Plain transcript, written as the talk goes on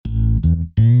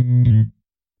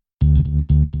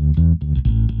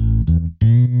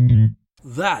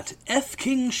That F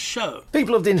King show.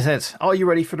 People of the internet, are you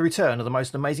ready for the return of the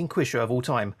most amazing quiz show of all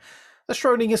time? The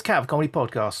Schrodinger's Cat comedy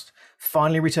podcast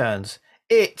finally returns.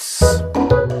 It's... Are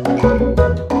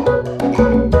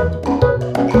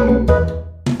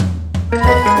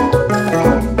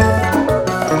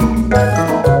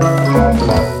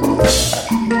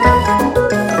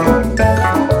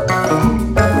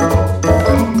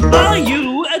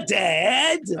you a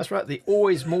dad? That's right, the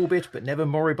always morbid but never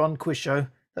moribund quiz show.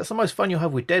 That's the most fun you'll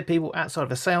have with dead people outside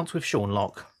of a seance with Sean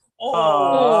Locke.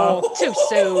 Oh, too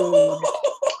soon.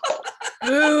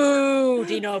 Boo,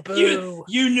 Dino, boo.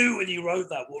 You knew when you wrote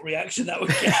that what reaction that would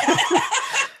get.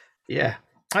 Yeah.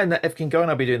 I'm that F King Go, and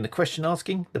I'll be doing the question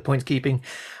asking, the points keeping,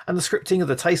 and the scripting of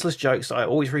the tasteless jokes that I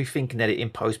always rethink and edit in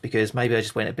post because maybe I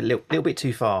just went a little bit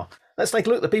too far. Let's take a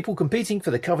look at the people competing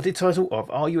for the coveted title of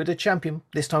Are You a Dead Champion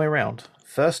this time around.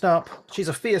 First up, she's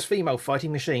a fierce female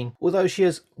fighting machine. Although she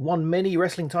has won many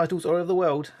wrestling titles all over the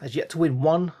world, has yet to win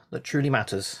one that truly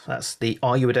matters. That's the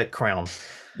Are You a Dead crown.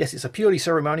 Yes, it's a purely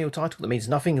ceremonial title that means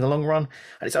nothing in the long run,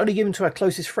 and it's only given to our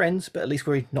closest friends, but at least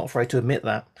we're not afraid to admit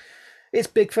that. It's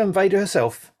Big Femme Vader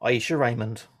herself, Aisha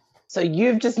Raymond. So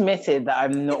you've just admitted that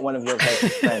I'm not one of your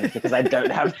closest friends because I don't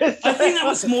have this. I think that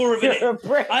was more of an...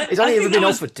 It's only ever been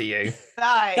offered to you.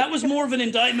 That was more of an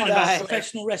indictment about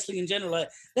professional wrestling in general. Like,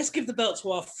 let's give the belt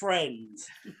to our friends.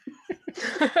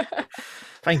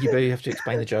 Thank you, Boo. You have to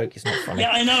explain the joke. It's not funny.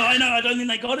 Yeah, I know. I don't think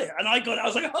they got it. And I got it. I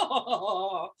was like,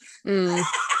 oh.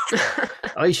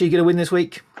 Aisha, you going to win this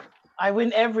week? I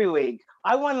win every week.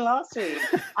 I won last week.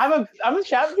 I'm a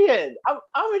champion.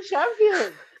 I'm a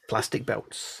champion. Plastic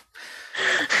belts.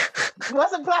 It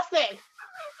wasn't plastic.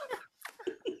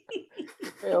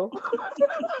 Real.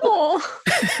 Oh,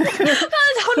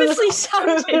 that honestly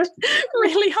sounded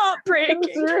really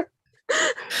heartbreaking.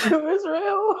 It was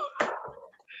real.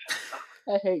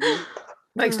 I hate you.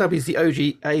 Next up is the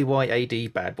OG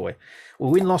AYAD bad boy. With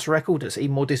a win-loss record that's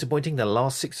even more disappointing than the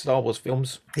last 6 Star Wars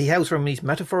films, he hails from his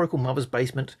metaphorical mother's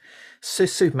basement,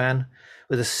 Cis Superman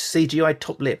with a CGI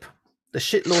top lip, the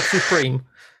shitlord supreme,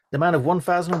 the man of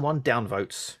 1001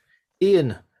 downvotes,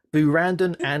 Ian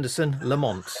Burandon Anderson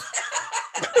Lamont.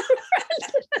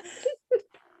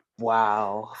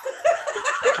 Wow.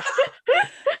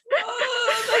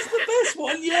 Oh, that's the best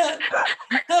one yet.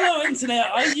 Hello, Internet.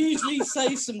 I usually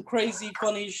say some crazy,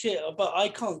 funny shit, but I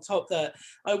can't top that.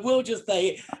 I will just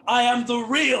say, I am the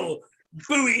real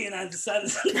Bowie and Anderson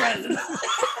Brandon.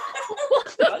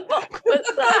 What the fuck was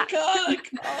that? I can't.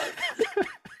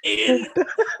 In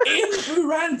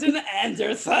Brandon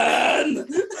Anderson.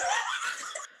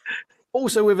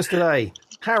 Also with us today,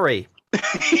 Harry.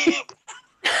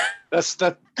 That's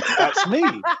me.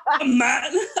 A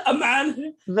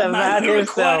man who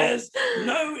requires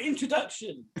no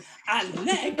introduction. And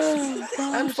next,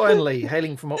 And finally,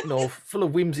 hailing from up north, full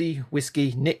of whimsy,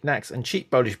 whiskey, knickknacks, and cheap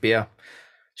Polish beer,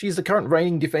 she's the current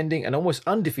reigning, defending, and almost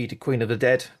undefeated Queen of the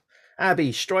Dead,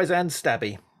 Abby Streisand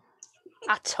Stabby.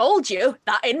 I told you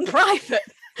that in private.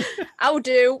 How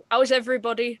do? How's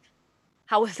everybody?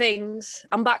 How are things?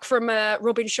 I'm back from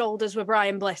rubbing shoulders with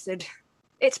Brian Blessed.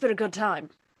 It's been a good time.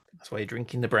 That's why you're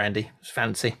drinking the brandy. It's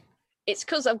fancy. It's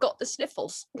because I've got the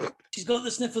sniffles. she's got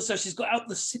the sniffles, so she's got out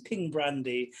the sipping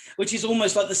brandy, which is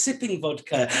almost like the sipping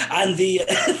vodka. And the...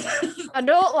 I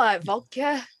don't like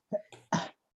vodka.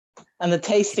 And the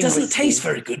tasting It doesn't whiskey. taste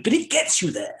very good, but it gets you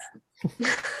there.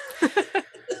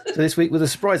 So this week, with a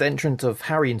surprise entrance of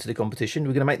Harry into the competition,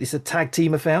 we're going to make this a tag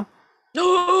team affair.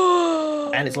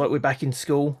 And it's like we're back in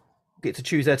school. Get to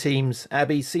choose our teams.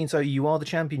 Abby, seeing so you are the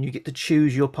champion, you get to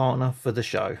choose your partner for the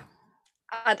show.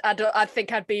 I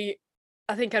think I'd be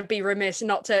remiss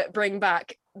not to bring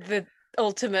back the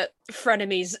ultimate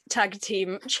frenemies tag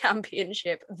team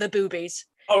championship, the boobies.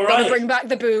 All Gotta right. bring back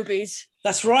the boobies.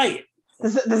 That's right.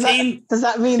 Does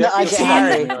that mean that I get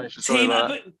Harry?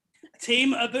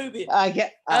 Team a booby. I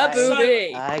get A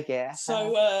boobie. I get.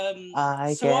 So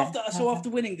after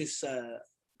winning this,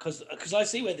 because I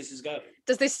see where this is going.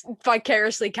 Does this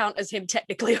vicariously count as him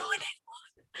technically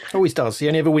winning? Always does. He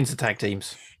only ever wins the tag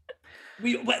teams.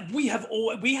 We've got.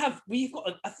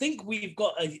 I think we've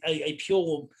got a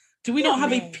pure. Do we not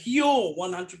have a pure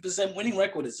 100% winning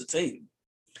record as a team?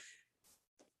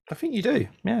 I think you do.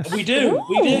 Yes. We do.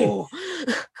 We do.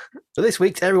 So this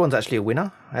week's everyone's actually a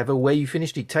winner. However, where you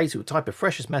finish dictates what type of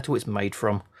precious metal it's made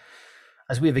from.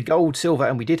 As we have a gold, silver,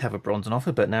 and we did have a bronze on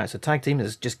offer, but now it's a tag team.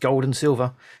 It's just gold and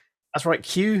silver. That's right.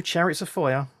 Cue Chariots of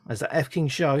Fire as the F King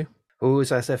show. Who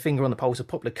always has their finger on the pulse of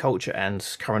popular culture and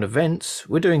current events.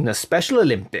 We're doing the Special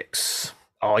Olympics.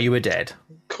 Are You a Dead?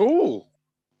 Cool.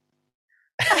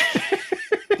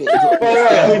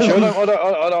 I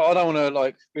don't want to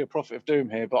like be a prophet of doom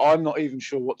here, but I'm not even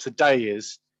sure what today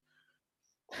is.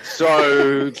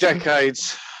 So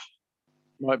decades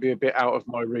might be a bit out of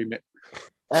my remit.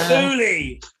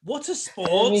 Dooley, what a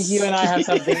sport! You and I have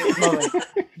something at this moment.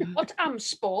 What am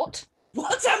sport?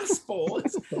 What am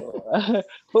sport?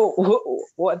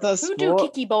 What does Who do sport?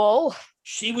 kicky ball?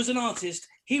 She was an artist.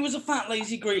 He was a fat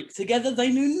lazy Greek. Together, they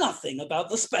knew nothing about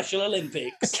the Special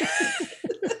Olympics.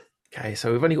 Okay,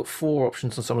 so we've only got 4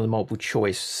 options on some of the multiple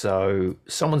choice, so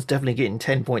someone's definitely getting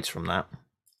 10 points from that.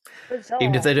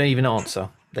 Even if they don't even answer,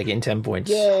 they're getting 10 points.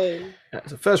 Yay!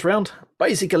 So first round,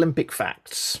 basic Olympic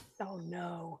facts. Oh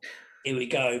no. Here we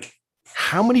go.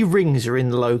 How many rings are in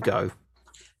the logo?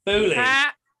 Booley.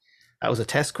 Ah, That was a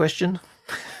test question.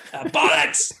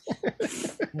 Bollocks!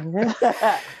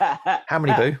 How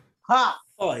many, Boo? Ha!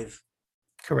 5.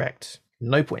 Correct.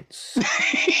 No points.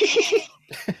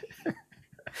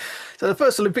 So the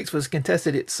first Olympics was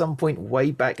contested at some point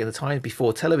way back in the time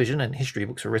before television and history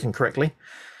books were written correctly.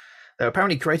 They were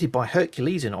apparently created by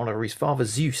Hercules in honor of his father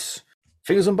Zeus.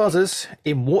 Fingers and buzzers,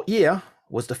 in what year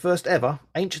was the first ever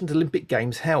ancient Olympic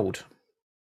Games held?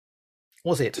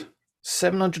 Was it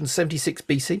 776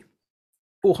 BC,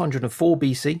 404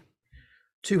 BC,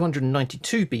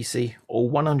 292 BC, or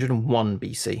 101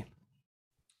 BC?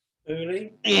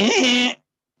 Booley.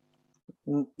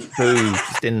 Boo,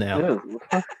 just in there.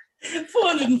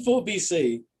 404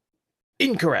 BC.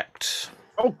 Incorrect.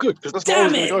 Oh, good, because that's what I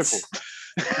was Damn going to go it! for.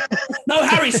 No,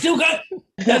 Harry, still go.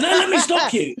 No, let me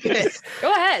stop you.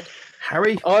 go ahead.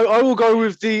 Harry? I will go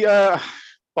with the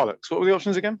bollocks. What were the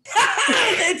options again?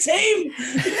 Their team.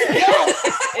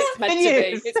 It's meant to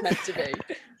be. It's meant to be.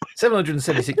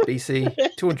 776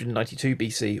 BC, 292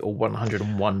 BC, or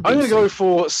 101 BC? I'm going to go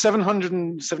for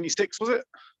 776, was it?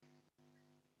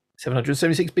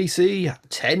 776 BC,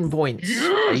 10 points.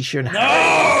 Aisha and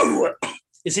Harry. No!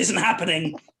 This isn't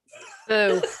happening.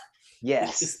 Boo.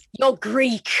 Yes. You're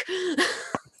Greek.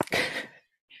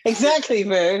 Exactly,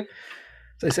 Boo.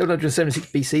 So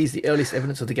 776 BC is the earliest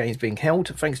evidence of the games being held,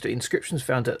 thanks to inscriptions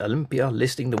found at Olympia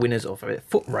listing the winners of a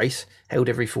foot race held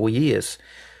every 4 years.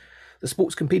 The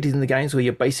sports competed in the games were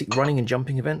your basic running and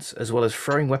jumping events, as well as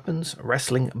throwing weapons,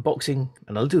 wrestling, boxing,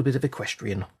 and a little bit of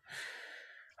equestrian.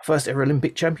 First ever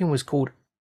Olympic champion was called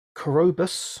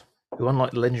Coroebus, who,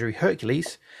 unlike the legendary Hercules,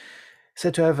 is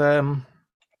said to have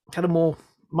had a more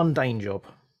mundane job.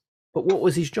 But what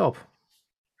was his job?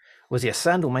 Was he a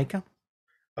sandal maker,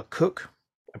 a cook,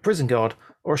 a prison guard,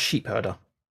 or a sheep herder?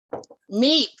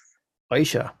 Meat.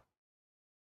 Aisha.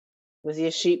 Was he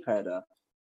a sheep herder?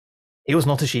 He was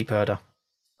not a sheep herder.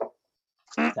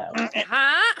 No,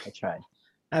 Huh? I tried.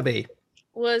 Abby.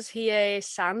 Was he a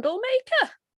sandal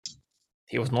maker?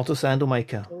 He was not a sandal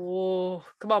maker. Oh,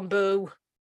 come on, Boo.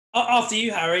 After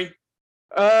you, Harry.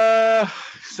 So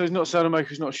he's not a saddle maker,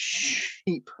 he's not a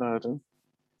sheep herder.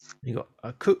 You got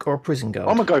a cook or a prison guard?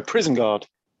 I'm going to go prison guard.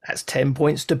 That's 10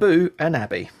 points to Boo and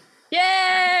Abby.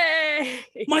 Yay!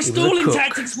 My was a stalling cook.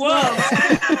 tactics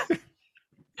worked.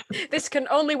 This can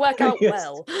only work out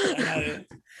well. I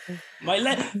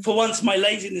know. For once, my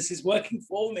laziness is working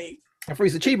for me. And for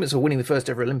his achievements of winning the first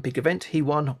ever Olympic event, he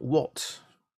won what?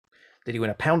 Did he win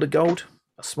a pound of gold,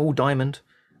 a small diamond,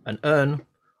 an urn,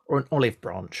 or an olive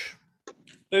branch?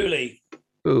 Booley,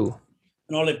 Boo.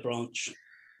 an olive branch.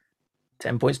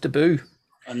 10 points to Boo.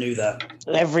 I knew that.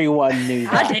 Everyone knew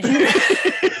that. I didn't.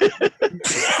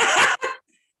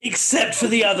 Except for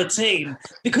the other team,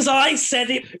 because I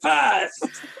said it first.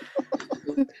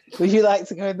 Would you like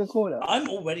to go in the corner? I'm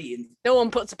already in. No one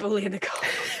puts a bully in the car.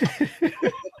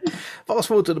 Fast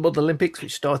forward to the Modern Olympics,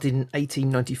 which started in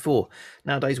 1894.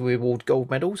 Nowadays, we award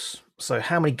gold medals. So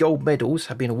how many gold medals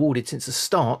have been awarded since the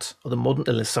start of the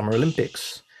modern Summer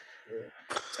Olympics?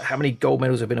 So how many gold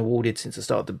medals have been awarded since the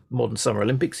start of the modern Summer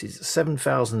Olympics? Is it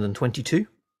 7,022,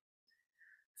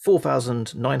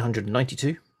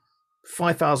 4,992,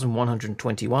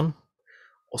 5,121,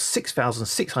 or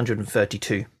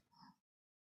 6,632?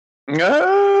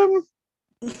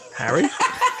 Harry?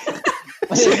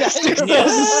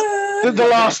 The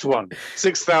last one.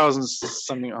 6,000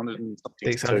 something,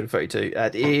 632.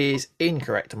 That is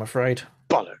incorrect, I'm afraid.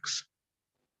 Bollocks.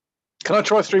 Can I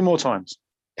try 3 more times?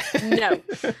 No.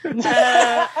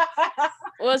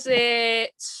 Was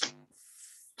it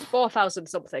 4,000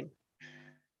 something?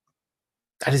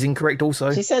 That is incorrect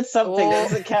also. She said something that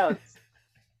doesn't count.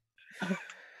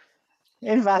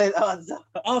 Invalid answer.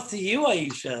 After you,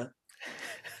 Aisha.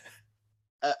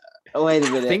 Oh, wait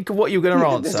a minute. Think of what you're going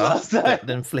to This answer, last time.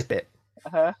 then flip it.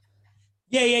 Uh-huh.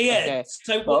 Yeah. Okay.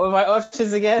 So What were my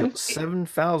options again?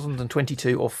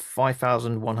 7,022 or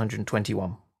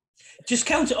 5,121. Just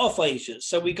count it off, Aisha.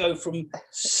 So we go from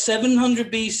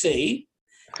 700 BC.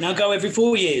 Now go every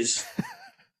 4 years.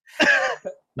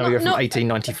 No, we go from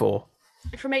 1894.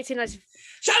 From 1890.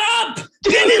 Shut up!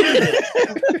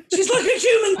 She's like a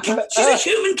human. She's a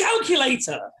human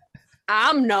calculator.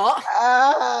 I'm not.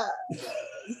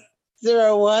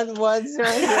 01100.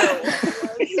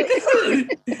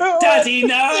 Daddy,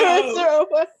 no.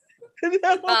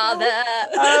 001. Father.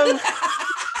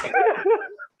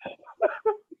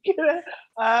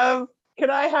 Can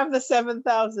I have the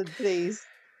 7,000, please,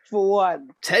 for one?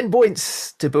 10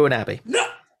 points to Boo and Abby. No.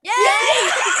 Yay!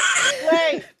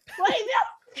 Wait,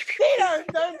 no,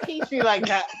 don't teach me like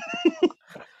that.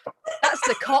 That's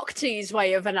the cock tease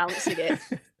way of announcing it.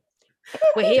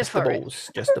 We're here Just the for it.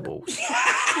 balls. Just the balls.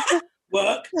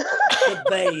 Work the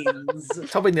veins.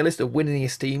 Topping the list of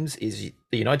winningest teams is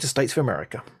the United States of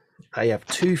America. They have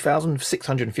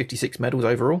 2,656 medals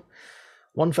overall.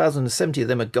 1,070 of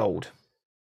them are gold.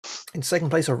 In second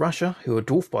place are Russia, who are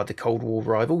dwarfed by the Cold War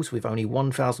rivals with only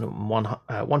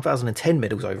 1,010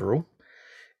 medals overall.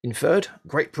 In third,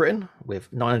 Great Britain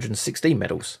with 916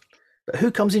 medals. But who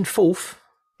comes in fourth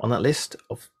on that list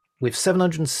with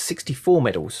 764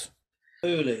 medals?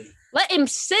 Holy. Let him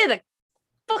say the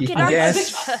fucking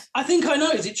Yes. answer. I think I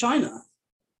know. Is it China?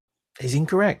 Is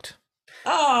incorrect.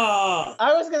 Ah.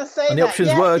 I was going to say And the that. options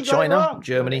Yes, were you got it China, wrong.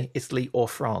 Germany, Italy, or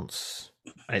France.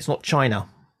 And it's not China.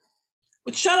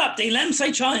 Well, shut up, Dean. Let him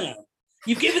say China.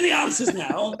 You've given the answers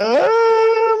now.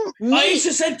 Me-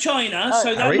 Aisha said China,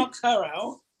 so that Harry? knocks her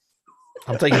out.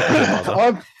 I'm taking it as a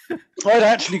buzzer. I'd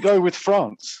actually go with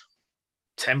France.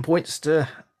 10 points to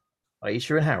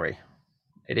Aisha and Harry.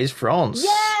 It is France.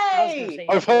 Yay!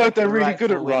 I've heard they're really good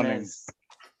at Rightful running. winners.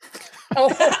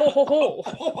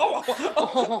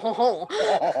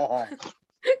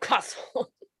 Croissant.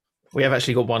 We have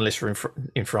actually got one listener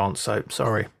in France, so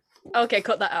sorry. Okay,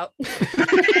 cut that out.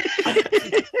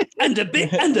 And a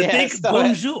big Yeah, big stop it.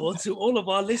 bonjour to all of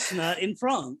our listener in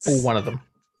France. All one of them.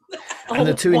 Oh, And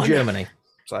the two in one- Germany.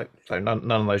 So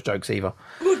none of those jokes either.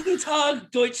 Guten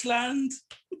Tag, Deutschland.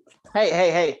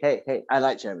 Hey. I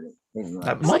like Germany.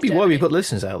 That might be why we've got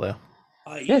listeners out there.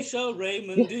 Aisha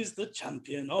Raymond is the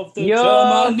champion of the You're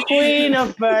Germany. Queen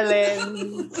of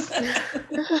Berlin.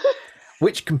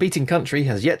 Which competing country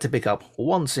has yet to pick up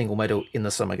one single medal in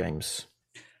the Summer Games?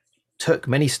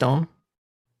 Turkmenistan,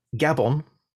 Gabon,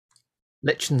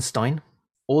 Liechtenstein,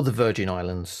 or the Virgin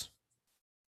Islands?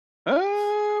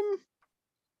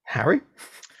 Harry?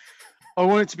 I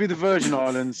want it to be the Virgin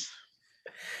Islands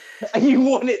You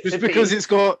want it just to because be. it's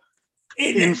got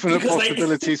In- infinite because they-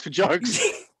 possibilities for jokes.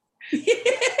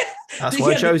 That's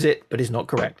why I chose it, but it's not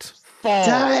correct.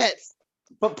 Damn it!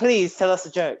 But please tell us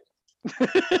a joke.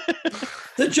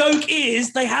 The joke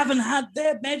is they haven't had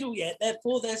their medal yet,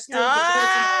 therefore they're still the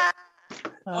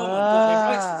Virgin. Oh my god,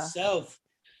 they writes itself.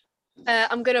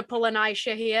 I'm going to pull an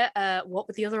Aisha here. What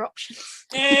were the other options?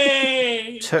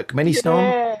 Hey!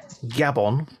 Turkmenistan,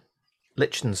 Gabon,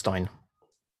 Liechtenstein.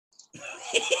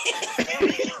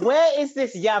 Where is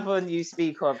this Yavon you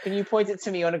speak of? Can you point it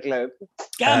to me on a globe?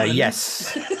 Gammon.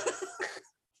 Yes.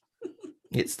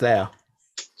 It's there.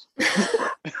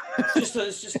 It's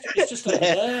just over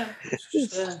there. It's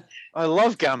just there. I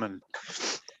love gammon.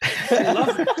 I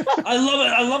love it.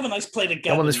 I love a nice plate of Come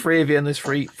gammon. on, there's three of you and there's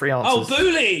three Oh, answers.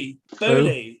 Booley.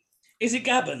 Booley. Is it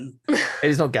Gabon? It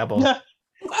is not Gabon.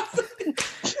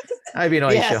 Maybe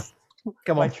not Aisha. Yes.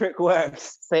 Come My on. trick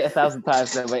works. Say it 1,000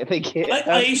 times then, wait, thank you.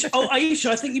 Aisha,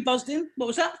 Aisha, I think you buzzed in. What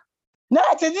was that? No,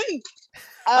 I didn't.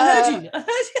 I heard you. I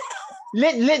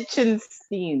heard you.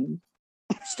 Liechtenstein.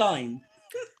 Stein.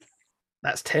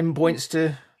 That's 10 points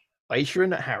to Aisha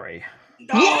and Harry.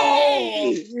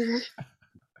 Oh!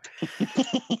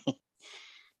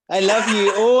 I love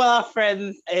you, all our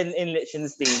friends in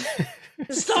Liechtenstein.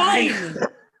 Stein.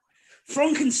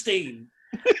 Frankenstein.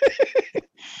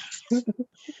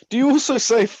 Do you also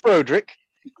say Frodrick?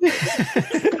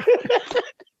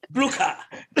 Brooker.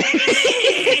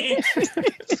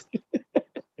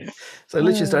 So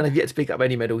Liechtenstein have yet to pick up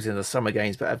any medals in the Summer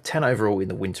Games, but have 10 overall in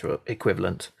the winter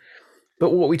equivalent.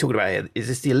 But what are we talking about here? Is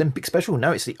this the Olympic special?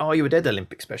 No, it's the Are You a Dead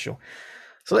Olympic special.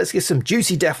 So let's get some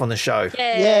juicy death on the show.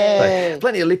 Yay. So,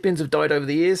 plenty of Olympians have died over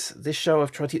the years. This show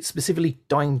I've tried to get specifically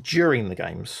dying during the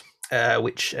games,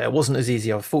 which wasn't as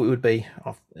easy as I thought it would be.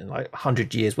 In like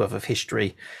 100 years worth of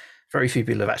history, very few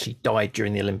people have actually died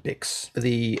during the Olympics. For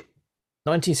the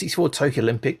 1964 Tokyo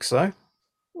Olympics, though,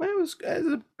 well, it was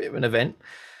a bit of an event.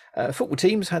 Football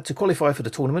teams had to qualify for the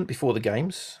tournament before the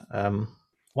games.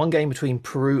 One game between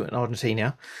Peru and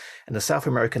Argentina and the South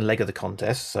American leg of the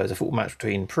contest. So there's a football match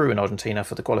between Peru and Argentina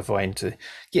for the qualifying to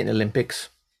get in the Olympics.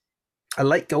 A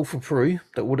late goal for Peru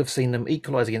that would have seen them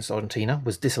equalise against Argentina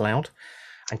was disallowed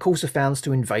and caused the fans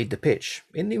to invade the pitch.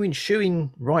 In the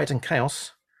ensuing riot and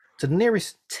chaos, to the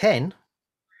nearest 10,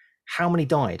 how many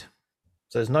died?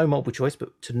 So there's no multiple choice,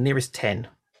 but to the nearest 10.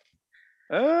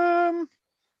 Um,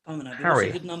 Harry. What's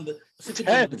a good number? What's a good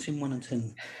number between 1 and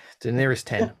 10? To the nearest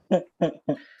 10.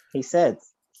 He said.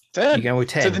 10. You going with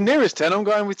 10? To the nearest 10, I'm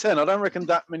going with 10. I don't reckon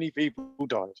that many people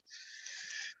died.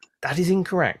 That is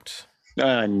incorrect.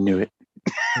 I knew it.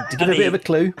 To give a bit of a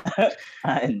clue,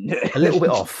 I knew it. a little bit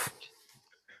off.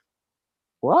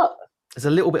 What? It's a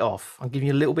little bit off. I'm giving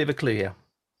you a little bit of a clue here.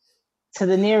 To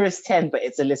the nearest 10, but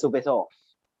it's a little bit off.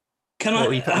 Can Well,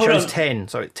 I? he Hold chose on. 10,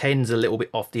 so 10's a little bit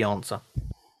off the answer.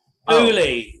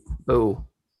 Uli, Oh.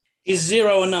 is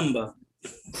 0 a number?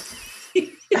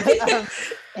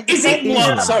 Is it is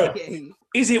one? a Sorry,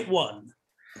 is it 1?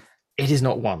 It is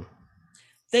not 1.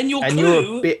 Then your And you're a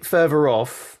clue. bit further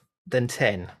off than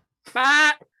 10.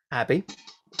 Ah, Abby?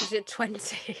 is it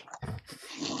 20?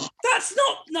 That's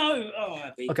not no. Oh,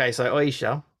 Abby. Okay, so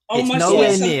Aisha, Oh, it's my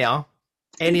nowhere sweet- near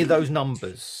any of those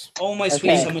numbers. Oh my Okay.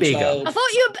 sweet summer Bigger. child. I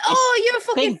thought you were. Oh, you're a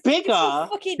fucking. Think bigger.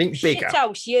 Fucking Think bigger.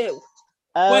 shithouse, you.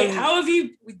 Wait, how have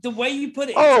you? The way you put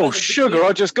it. Oh, it's sugar, between-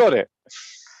 I just got it.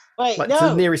 Wait, Like to the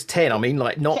no. nearest 10, I mean,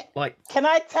 like not like. Can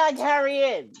I tag Harry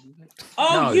in?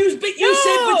 Oh, No. you said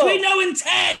No. between 0 and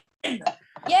 10.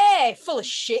 Yeah, full of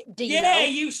shit, Dino. Yeah,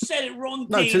 you said it wrong,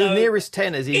 No, Dino. to the nearest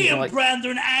 10 as in Ian like.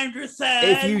 Brandon Anderson.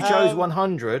 If you chose Um,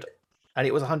 100 and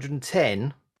it was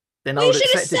 110, then I Well, you would have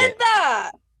should have accepted said it.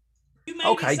 that. You made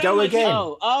Okay, it sound go like again.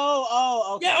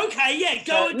 Okay. Yeah, okay, yeah,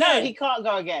 go So- No, again. he can't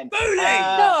go again. Bully!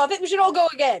 No, I think we should all go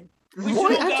again. We Why,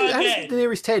 should all how go does again. the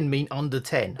nearest 10 mean under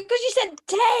 10? Because you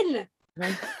said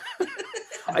 10.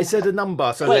 I said a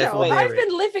number, so Wait, therefore wait. near I've it.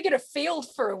 been living in a field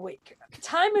for a week.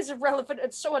 Time is irrelevant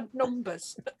and so are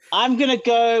numbers. I'm going to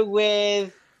go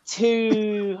with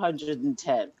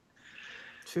 210.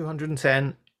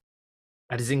 210.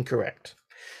 That is incorrect.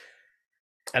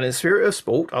 And in the spirit of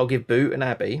sport, I'll give Boo and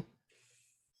Abby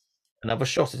another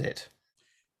shot at it.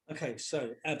 Okay,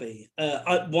 so Abby,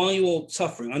 while you're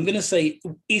suffering, I'm going to say,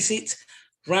 is it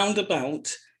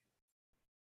roundabout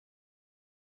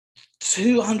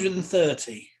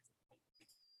 230?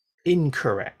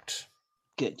 Incorrect.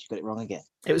 Good, you got it wrong again.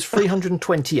 It was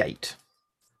 328,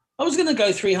 I was going to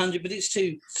go 300, but it's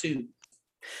too.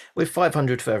 with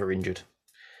 500 further injured.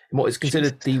 In what is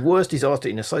considered the worst disaster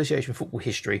in association football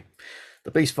history, the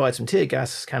police fired some tear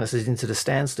gas canisters into the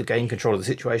stands to gain control of the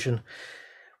situation,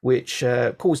 which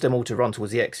caused them all to run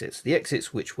towards the exits. The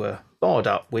exits, which were barred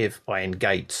up with iron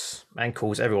gates, and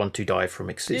caused everyone to die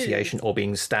from asphyxiation or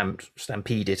being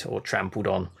stampeded or trampled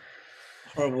on.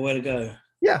 Horrible way to go.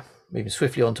 Yeah, moving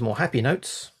swiftly on to more happy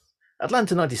notes.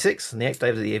 Atlanta 96, and the next day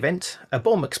of the event, a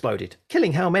bomb exploded,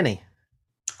 killing how many?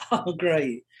 Oh,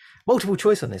 great. Multiple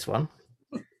choice on this one.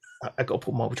 I've got to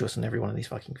put multiple choice on every one of these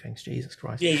fucking things. Jesus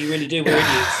Christ. Yeah, you really do. We're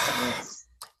idiots.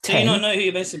 Do you 10, not know who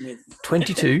you're messing with?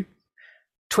 22,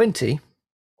 20,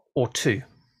 or 2?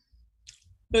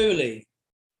 Bully.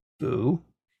 Boo.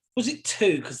 Was it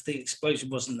 2 because the explosion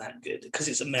wasn't that good? Because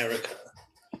it's America.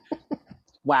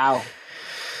 Wow.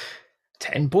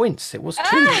 10 points. It was 2.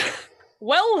 Ah,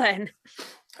 well then.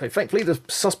 So thankfully, the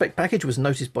suspect package was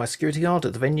noticed by a security guard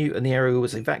at the venue and the area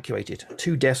was evacuated.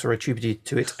 2 deaths were attributed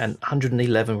to it and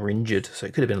 111 were injured, so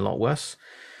it could have been a lot worse.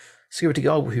 Security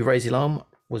guard who raised the alarm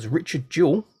was Richard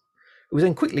Jewell, who was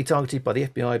then quickly targeted by the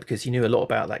FBI because he knew a lot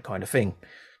about that kind of thing.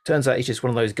 Turns out he's just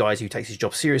one of those guys who takes his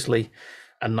job seriously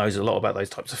and knows a lot about those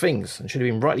types of things and should have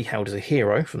been rightly hailed as a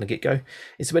hero from the get-go.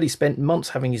 Instead, he spent months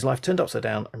having his life turned upside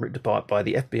down and ripped apart by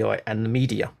the FBI and the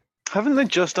media. Haven't they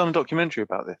just done a documentary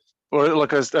about this? Or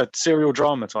like a serial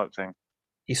drama type thing?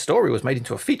 His story was made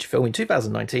into a feature film in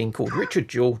 2019 called Richard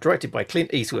Jewell, directed by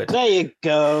Clint Eastwood. There you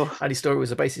go. And his story was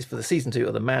the basis for the season 2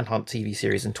 of the Manhunt TV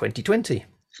series in 2020.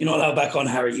 You're not allowed back on,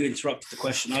 Harry. You interrupted the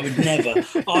question. I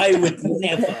would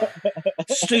never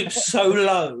stoop so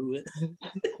low.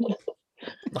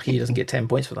 Lucky he doesn't get 10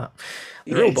 points for that.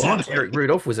 The Yeah, real exactly. Bond, Eric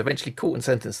Rudolph, was eventually caught and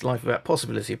sentenced to life without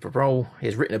possibility of parole. He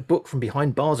has written a book from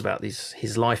behind bars about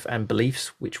his life and beliefs,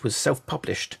 which was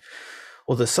self-published.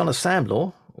 Or the Son of Sam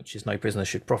law, which is no prisoner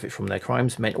should profit from their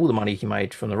crimes, meant all the money he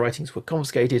made from the writings were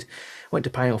confiscated, went to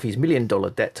paying off his $1 million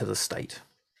debt to the state.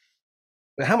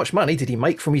 But how much money did he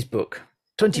make from his book?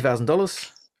 $20,000,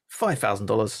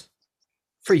 $5,000,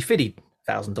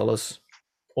 $350,000,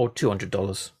 or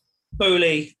 $200?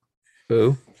 Bully.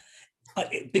 Boo.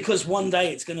 Because one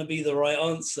day it's going to be the right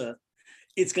answer.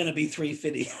 It's going to be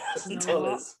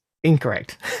 $350,000.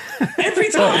 Incorrect. Every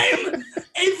time.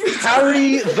 Every time.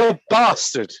 Harry the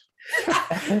bastard.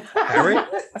 Harry?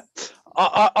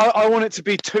 I want it to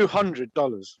be $200.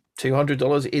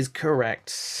 $200 is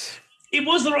correct. It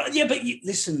was the right, yeah, but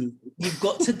listen, you've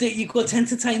got to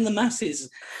entertain the masses.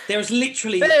 There's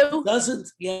literally Boo. doesn't,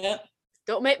 yeah.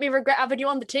 Don't make me regret having you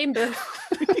on the team, Boo.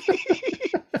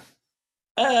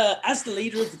 As the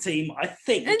leader of the team, I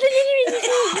think,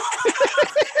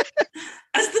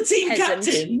 as the team Peasant.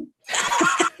 captain,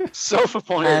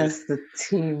 Self-appointed. As the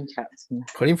team captain.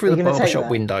 Put him through Are the you gonna take barbershop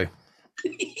that? window.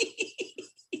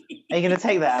 Are you going to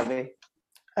take that, Abby?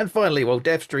 And finally, well,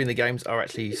 deaths during the games are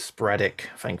actually sporadic,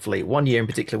 thankfully. One year in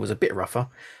particular was a bit rougher,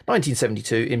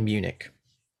 1972 in Munich.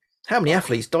 How many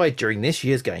athletes died during this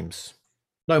year's games?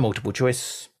 No multiple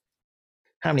choice.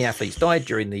 How many athletes died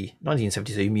during the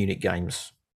 1972 Munich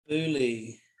games?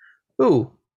 Bully.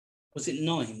 Ooh, Was it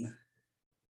 9?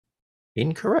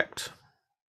 incorrect.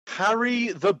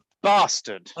 Harry the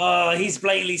Bastard. Oh, he's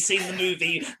blatantly seen the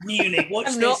movie Munich. Watch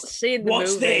I've this. not seen the Watch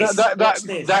movie. this. Watch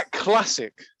this. That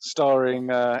classic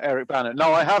starring Eric Bana.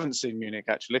 No, I haven't seen Munich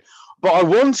actually, but I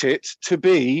want it to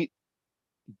be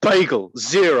bagel,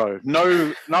 0,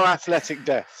 no athletic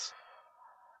deaths.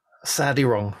 Sadly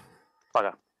wrong.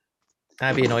 Bugger.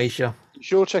 Abby and Aisha.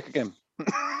 Sure, check again.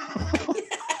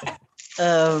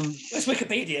 Where's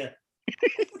Wikipedia?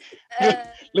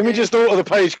 Let me just alter the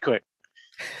page quick.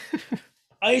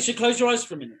 Aisha, close your eyes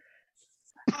for a minute.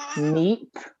 Neep.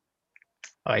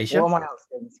 Aisha, What am I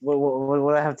asking? What do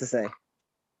I have to say?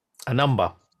 a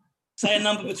number Say a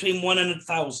number between 1 and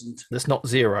 1,000. that's not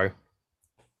 0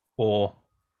 or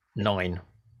 9.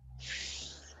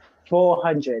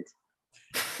 400.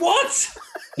 What?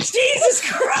 Jesus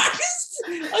Christ!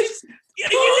 Are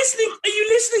you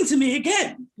listening to me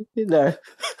again? No.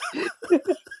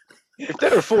 If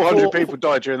there are 400 people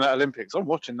died during that Olympics, I'm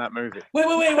watching that movie.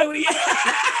 Wait.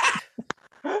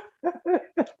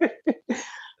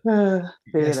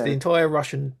 Yes, the entire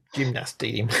Russian gymnast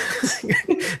team.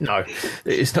 No,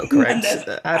 it's not correct.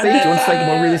 Abby, do you want to take a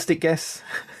more realistic guess?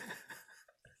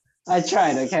 I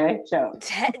tried, okay? Show.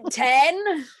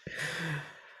 10?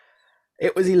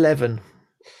 It was 11.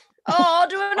 Oh,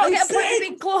 do I not I get a point said- for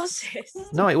being closest?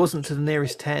 No, it wasn't to the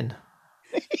nearest 10.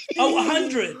 Oh,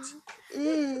 100.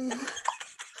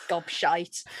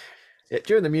 Gobshite. Yeah,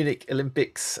 during the Munich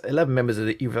Olympics, 11 members of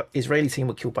the Israeli team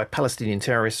were killed by Palestinian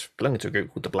terrorists belonging to a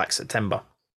group called the Black September.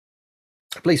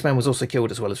 A policeman was also killed,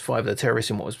 as well as 5 of the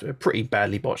terrorists in what was a pretty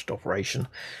badly botched operation,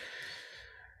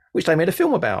 which they made a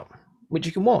film about, which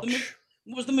you can watch.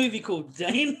 What was the movie called,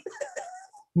 Dane?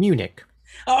 Munich.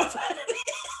 Oh,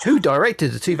 Who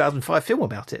directed the 2005 film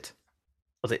about it?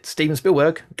 Was it Steven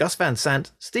Spielberg, Gus Van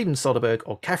Sant, Steven Soderbergh,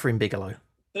 or Catherine Bigelow?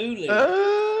 Bully.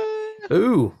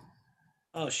 Ooh,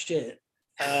 Oh, shit.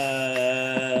 You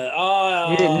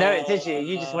didn't know it, did you?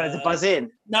 You just wanted to buzz in.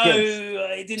 No, Good.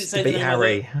 it didn't to say the beat name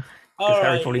Harry. of it. Because All Harry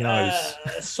right, probably knows.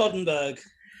 Soderbergh.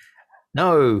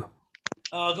 No.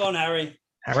 Oh, go on, Harry.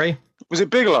 Harry? Was it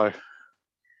Bigelow?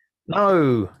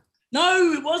 No.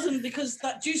 No, it wasn't, because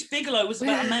that Juice Bigelow was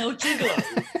about a male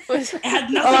gigolo. Was- It had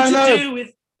Oh, nothing no. to do with.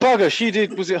 Bugger, she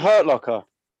did. Was it Hurt Locker?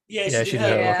 Yeah, Yeah, she did her.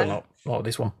 like a Yeah. lot of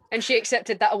this one. And she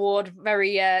accepted that award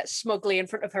very smugly in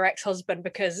front of her ex-husband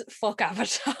because fuck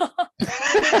Avatar.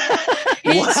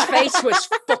 His face was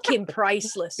fucking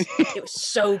priceless. It was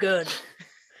so good.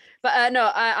 But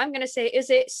no, I'm going to say, is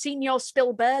it Senor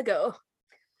Spielbergo?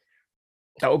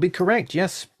 That would be correct,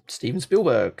 yes. Steven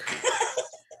Spielberg.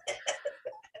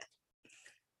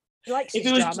 He likes If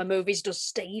his it was- drama movies, does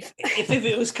Steve? If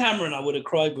it was Cameron, I would have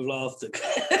cried with laughter.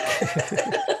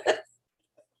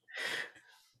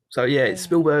 So yeah, it's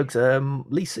Spielberg's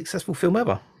least successful film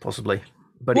ever, possibly.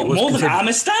 But What, it was more than considered-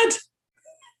 Amistad?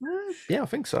 Yeah, I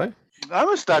think so.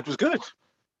 Amistad was good.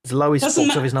 It's the lowest Doesn't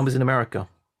box ma- office numbers in America.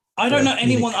 I don't know Yeah,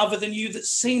 anyone other than you that's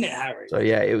seen it, Harry. So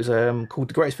yeah, it was called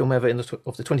the greatest film ever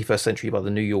of the 21st century by the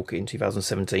New Yorker in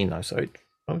 2017. Though, so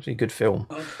obviously a good film.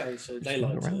 Okay, so they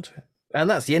Look liked around it. to it. And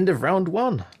that's the end of round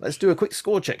 1. Let's do a quick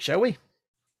score check, shall we?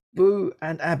 Boo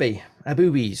and Abby.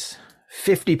 Aboobies,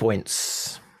 50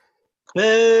 points.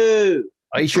 Boo!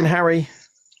 Aisha and Harry,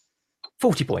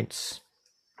 40 points.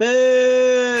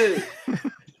 Boo!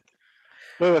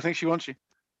 Oh, I think she wants you.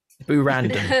 Boo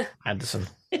Random Anderson.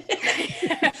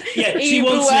 Yeah, she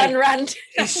wants Ebu and me. Rand.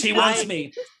 She wants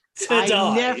me to I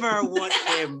die. never want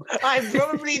him. I'm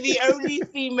probably the only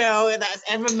female that's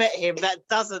ever met him that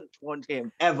doesn't want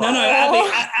him ever. No,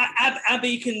 Oh.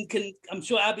 Abby can. I'm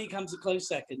sure Abby comes a close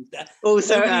second.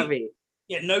 Also, Nobody- Abby.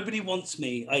 Yeah, nobody wants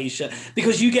me, Aisha,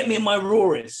 because you get me in my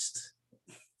rawest.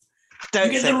 Don't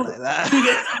You get say the- it like that. You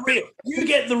get the real. You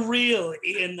get the real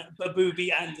Ian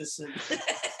Babooby Anderson.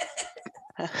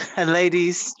 And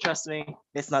ladies, trust me,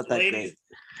 it's not that Ladies,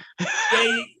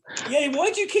 Yeah,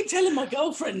 why do you keep telling my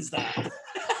girlfriends that?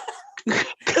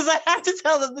 Because I have to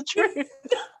tell them the truth.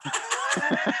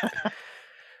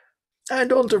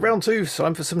 And on to round 2.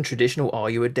 Time for some traditional Are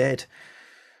You a Dead?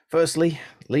 Firstly,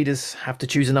 leaders have to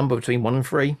choose a number between 1 and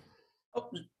 3.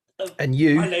 And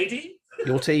you, my lady,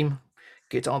 your team,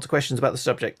 get to answer questions about the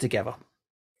subject together.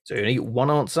 So you only get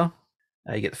one answer.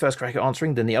 You get the first crack at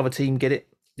answering, then the other team get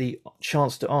the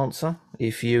chance to answer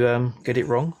if you get it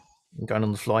wrong. I'm going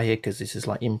on the fly here because this is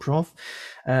like improv.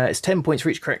 It's 10 points for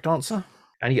each correct answer.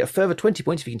 And you get a further 20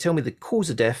 points if you can tell me the cause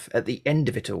of death at the end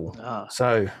of it all. Oh.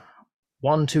 So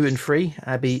 1, 2, and 3,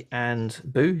 Abby and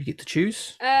Boo, you get to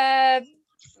choose.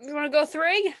 You want to go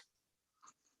 3?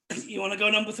 You want to go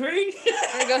number 3?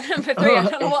 I go number 3. I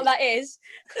don't know what that is,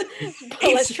 but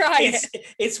let's try it.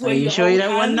 It's Are where you sure you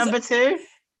don't want hands- number 2?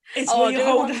 It's Oh, where you do I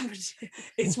hold. want number 2?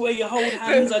 It's where you hold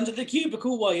hands under the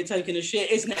cubicle while you're taking a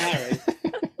shit, isn't it, Harry?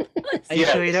 Are you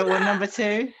sure you don't want number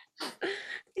 2?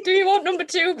 Do you want number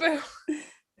 2, Boo?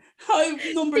 Oh,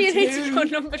 number Do you 2. need to go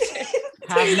number 2?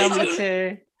 Have number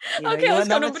 2. Okay, let's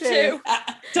go number 2.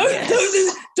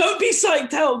 Don't be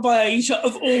psyched out by Aisha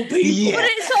of all people. Yeah. But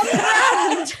it's on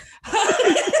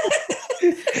brand.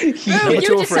 Boo, Number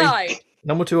 2 you or 3? decide.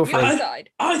 Number 2 or 3? You decide.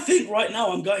 I think right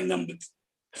now I'm going number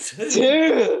 2.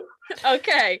 2.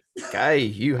 Okay. Okay,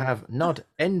 you have Nud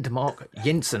Endmark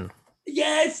Jensen.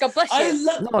 Yes. God bless I you.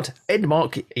 love. Nud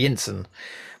Endmark Jensen.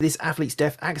 This athlete's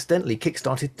death accidentally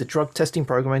kickstarted the drug testing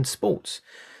program in sports.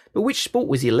 But which sport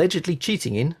was he allegedly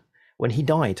cheating in when he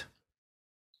died?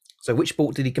 So which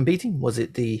sport did he compete in? Was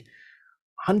it the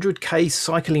 100k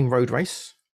cycling road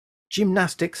race,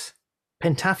 gymnastics,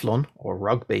 pentathlon, or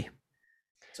rugby?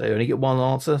 So you only get one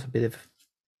answer, a bit of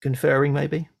conferring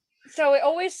maybe. So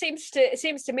it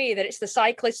seems to me that it's the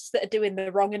cyclists that are doing the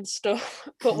wrong and stuff.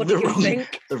 But what do you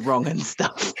think? The wrong and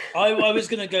stuff. I was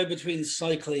going to go between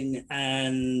cycling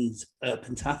and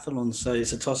pentathlon, so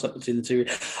it's a toss-up between the two.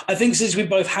 I think since we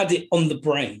both had it on the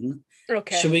brain,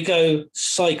 Okay. should we go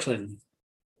cycling?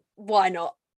 Why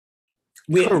not?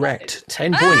 Correct.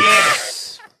 10 points.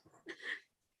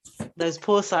 Those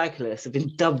poor cyclists have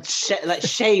been dubbed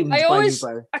shamed by you both.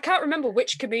 I can't remember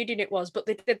which comedian it was, but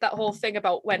they did that whole thing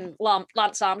about when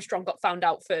Lance Armstrong got found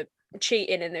out for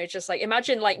cheating, and they're just like,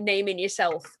 imagine like naming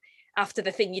yourself after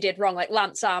the thing you did wrong, like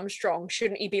Lance Armstrong.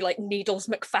 Shouldn't he be like Needles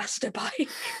McFastbike?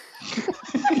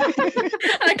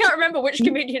 And I can't remember which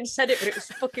comedian said it, but it was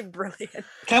fucking brilliant.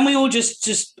 Can we all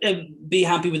just be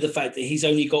happy with the fact that he's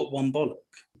only got one bollock?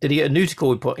 Did he get a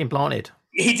nudicle implanted?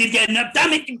 He did get enough.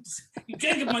 Damn it! You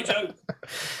jagged my joke.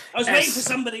 I was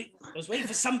waiting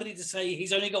for somebody to say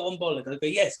he's only got one bollock. I go,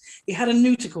 yes, he had a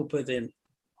nudicle put in.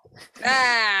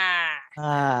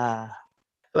 Ah.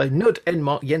 So Nud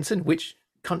Endmark Jensen, which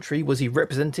country was he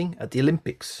representing at the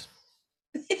Olympics?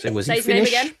 So was Say he his name Finnish?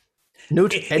 again.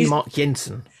 Nud He's- Endmark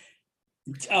Jensen.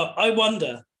 Oh, I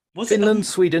wonder. Was Finland, it?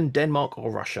 Sweden, Denmark,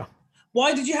 or Russia?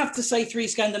 Why did you have to say 3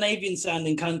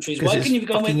 Scandinavian-sounding countries? Because Why it's couldn't you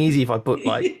go fucking with? easy if I put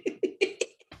like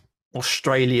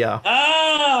Australia.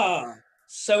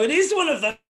 So it is one of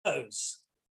those.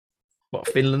 What,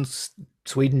 Finland,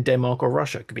 Sweden, Denmark, or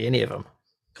Russia? It could be any of them.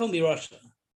 Can't be Russia.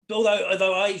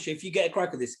 Although Aisha, if you get a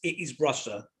crack at this, it is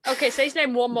Russia. Okay, say his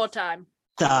name one more time.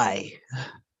 Die.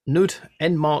 Nud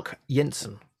Endmark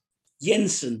Jensen.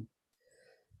 Jensen.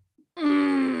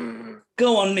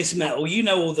 Go on, Miss Metal. You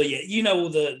know all the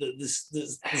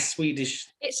Swedish,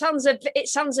 It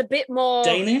sounds a bit more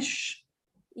Danish.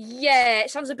 Yeah, it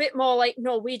sounds a bit more like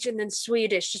Norwegian than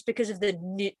Swedish, just because of the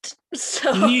nit.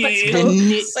 So Nit. let's The go.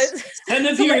 nits.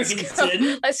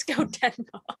 Let's go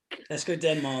Denmark. Let's go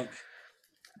Denmark.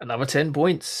 Another 10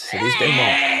 points. It is Denmark.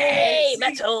 Hey,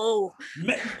 metal.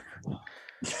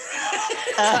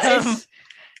 Um,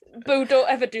 Boo, don't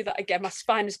ever do that again. My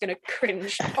spine is going to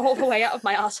cringe all the way out of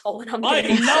my asshole, and I'm I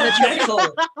going to love metal.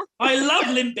 I love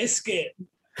Limp Bizkit.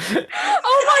 Oh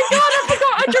my god, I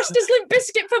forgot I dressed as Limp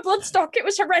Bizkit for Bloodstock. It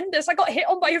was horrendous. I got hit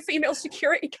on by a female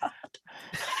security guard.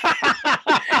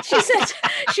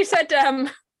 She said,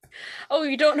 oh,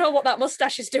 you don't know what that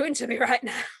mustache is doing to me right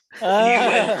now.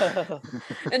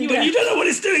 And You don't know what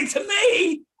it's doing to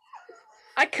me.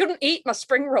 I couldn't eat my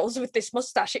spring rolls with this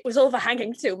mustache. It was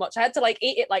overhanging too much. I had to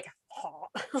eat it like hot.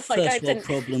 Like I had to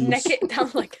problems. neck it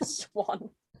down like a swan.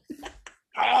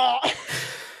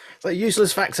 So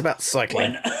useless facts about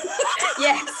cycling.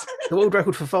 Yes. The world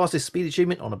record for fastest speed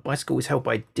achievement on a bicycle is held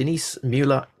by Denise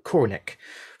Mueller-Koronek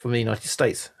from the United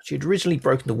States. She had originally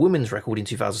broken the women's record in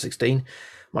 2016.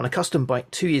 On a custom bike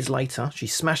 2 years later, she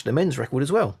smashed the men's record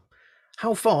as well.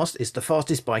 How fast is the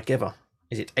fastest bike ever?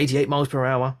 Is it 88 miles per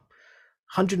hour,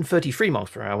 133 miles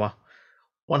per hour,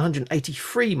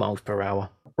 183 miles per hour,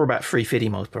 Or about 350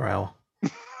 miles per hour.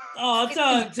 Oh,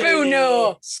 don't do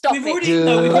Bruno, it. stop We've it. already, I'm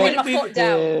no, putting my foot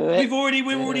down. we've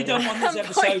already done one this I'm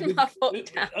episode. putting my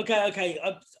foot down. Okay.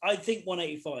 I think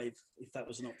 185, if that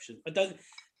was an option. I don't.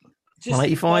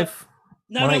 185?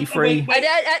 No, 183? wait.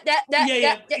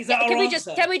 Yeah. Is that Can our we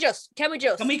answer? Can we just? Can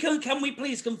we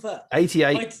please confirm?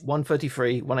 88,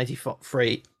 133,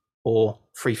 183, or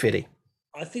 350?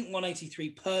 I think 183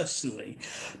 personally,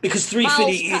 because Miles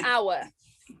 350 per hour.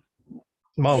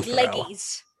 Miles With per hour.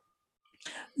 leggies.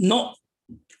 Not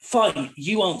fine.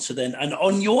 You answer then, and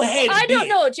on your head. I don't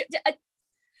know.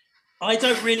 I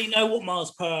don't really know what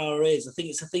miles per hour is. I think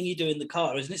it's a thing you do in the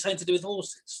car, isn't it? Something to do with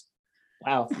horses.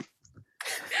 Wow.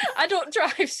 I don't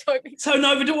drive, so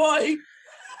neither do I. Do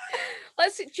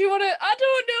you want to? I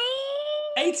don't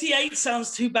know. 88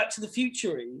 sounds too Back to the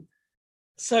Future-y.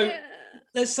 So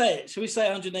let's say it. Shall we say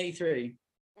 183?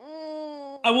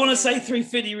 I want to say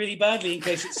 350 really badly in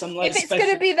case it's some like. If it's going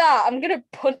to be that, I'm going to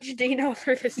punch Dino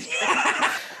through his.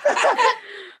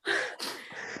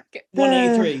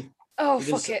 183. Oh,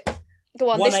 fuck it. Go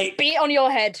on, this beat on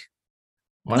your head.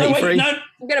 183? No, I'm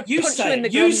going to punch you in the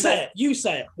You grundle. say it. You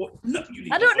say it. What? No,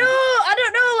 I don't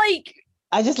know. Like,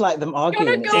 I just like them do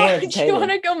arguing. you want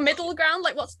to go middle ground?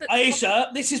 Like, what's the...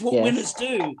 Aisha, this is what winners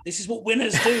do. This is what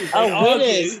winners do. They Oh,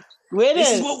 argue. winners. This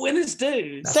is what winners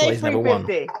do. That's why Say he's number one.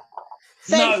 350.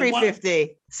 Say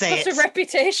 350. Say That's it. a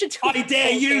reputation to I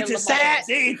dare you to say it.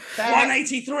 Say it.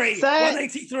 183. Say it.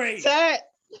 183. Say it.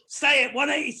 Say it.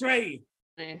 183.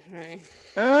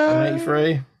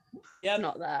 183. Yeah.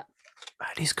 Not that.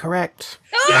 That is correct.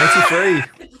 Ah! 93.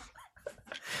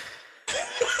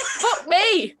 Fuck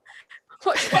me.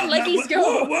 Watch my leggies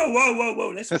go.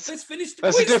 Whoa. Let's finish the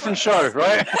That's quiz a different first. show,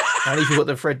 right? At least you've got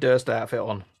the Fred Durst outfit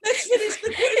on. Let's finish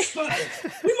the quiz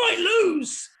first. We might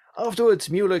lose. Afterwards,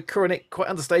 Mueller Kronik, quite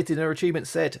understated in her achievement,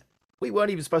 said, "We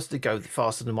weren't even supposed to go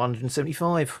faster than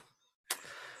 175.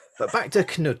 But back to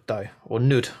Knud, though, or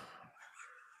Nud.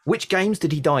 Which games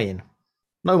did he die in?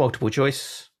 No multiple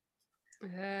choice.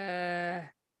 Well,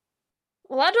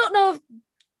 I don't know,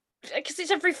 because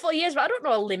it's every 4 years, but I don't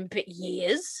know Olympic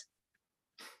years.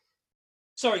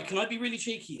 Sorry, can I be really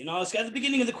cheeky and ask at the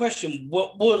beginning of the question,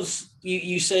 what was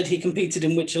you said he competed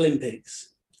in which Olympics?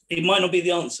 It might not be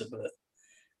the answer, but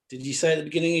did you say at the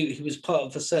beginning he was part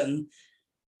of a certain...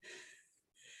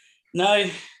 No.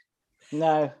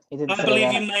 No, he didn't. I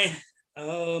believe you may.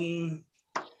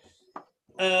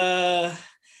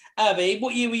 Abby,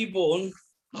 what year were you born?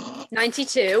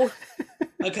 92.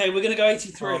 Okay, we're gonna go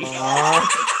 83. No,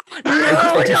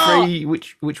 83,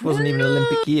 which wasn't even an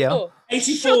Olympic year.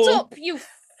 84. Shut up, you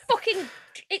fucking...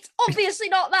 It's obviously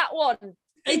not that one.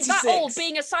 It's that 86. old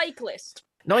being a cyclist.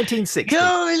 1960.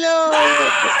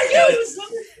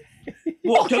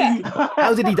 What? Don't...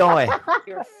 How did he die?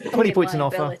 You're a 20 fucking points in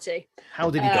offer. liability. How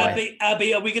did he die?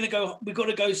 Abby, are we gonna go? We've got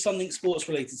to go something sports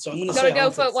related. So I'm gonna Gotta say. go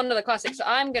for Harvard. one of the classics. So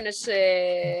I'm gonna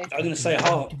say... I'm gonna say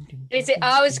heart. Is it?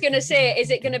 I was gonna say,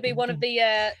 is it gonna be one of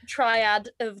the triad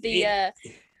of the Are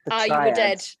You Were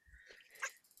Dead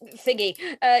thingy?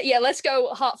 Yeah, let's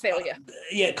go heart failure.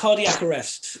 Yeah, cardiac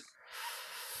arrest.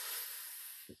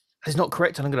 It's not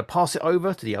correct, and I'm going to pass it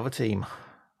over to the other team.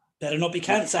 Better not be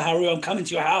cancer, Harry. I'm coming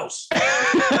to your house. Is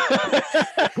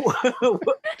that what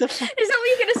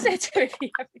you're gonna say to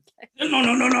me?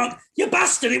 No. You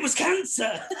bastard! It was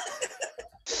cancer.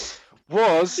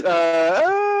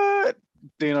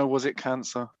 Dino, was it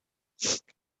cancer?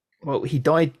 Well, he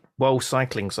died while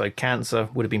cycling, so cancer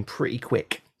would have been pretty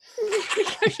quick.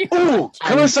 Oh,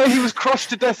 can I say he was crushed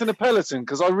to death in a peloton?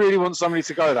 Because I really want somebody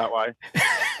to go that way.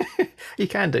 You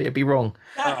can do, it'd be wrong.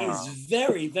 That is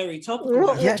very, very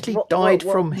topical. He actually died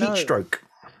from heat No. stroke.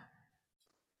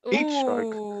 Heat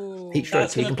stroke. Ooh. Heat stroke.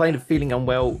 That's He gonna- complained of feeling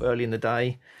unwell early in the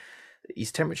day.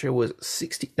 His temperature was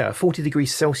 40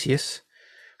 degrees Celsius,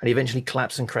 and he eventually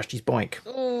collapsed and crashed his bike.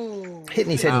 Ooh.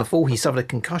 Hitting his head in the fall, he suffered a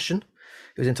concussion.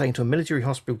 He was then taken to a military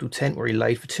hospital tent where he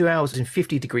laid for 2 hours in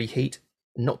 50-degree heat,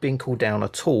 not being cooled down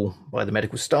at all by the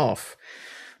medical staff.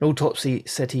 An autopsy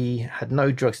said he had no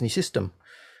drugs in his system.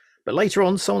 But later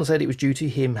on, someone said it was due to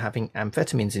him having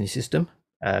amphetamines in his system,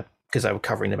 because they were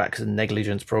covering the back because of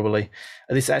negligence, probably.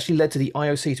 And this actually led to the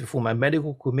IOC to perform a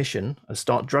medical commission and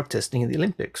start drug testing at the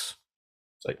Olympics.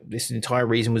 So this entire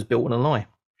reason was built on a lie.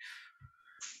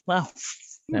 Wow.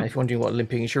 Now, if you're wondering what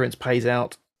Olympic insurance pays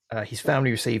out, his family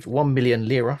received 1 million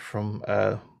lira from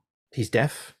his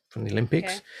death from the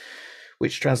Olympics, Okay.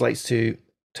 which translates to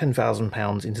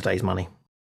 £10,000 in today's money.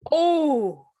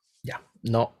 Oh. Yeah,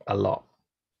 not a lot.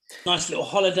 Nice little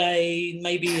holiday,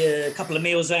 maybe a couple of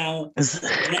meals out.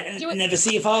 Never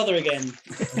see your father again.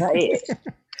 Is that it?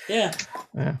 Yeah.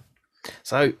 Yeah.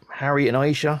 So Harry and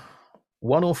Aisha,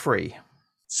 1 or 3?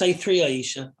 Say 3,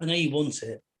 Aisha. I know you want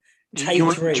it. Take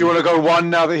Do 3. you want to go 1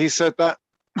 now that he said that?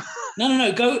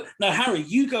 No. Go. No, Harry,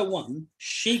 you go 1.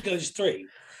 She goes 3.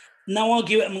 Now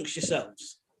argue it amongst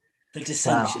yourselves. The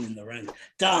dissension in the rank.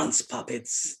 Dance,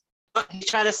 puppets. You're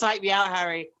trying to psych me out,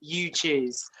 Harry. You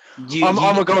choose. I'm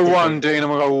going to go 1, Dean. I'm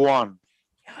going to go 1.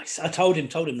 I told him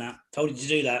that. Told you to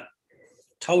do that.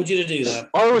 Told you to do that.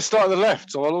 I always start at the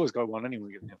left, so I'll always go 1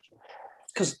 anyway.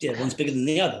 Because one's bigger than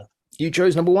the other. You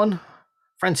chose number 1,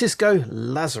 Francisco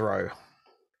Lazaro,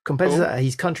 competitor at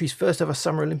his country's first ever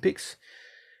Summer Olympics,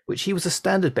 which he was a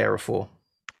standard bearer for.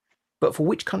 But for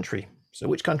which country? So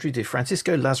which country did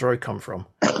Francisco Lazaro come from?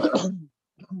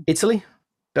 Italy,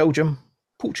 Belgium,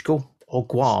 Portugal, or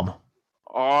Guam?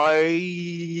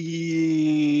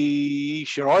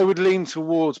 I would lean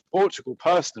towards Portugal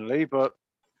personally, but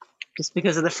Just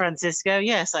because of the Francisco?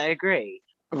 Yes, I agree.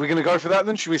 are we going to go for that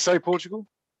then? Should we say Portugal?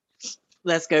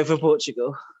 Let's go for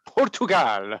Portugal.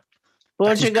 Portugal.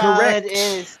 Portugal correct. it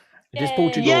is. It is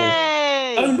Portugal.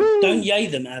 Yay! Don't yay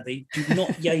them, Abby. Do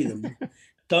not yay them.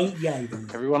 Don't yay them.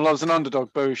 Everyone loves an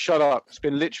underdog, Boo. Shut up. It's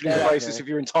been literally the basis of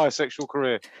your entire sexual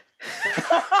career.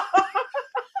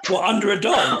 What, under a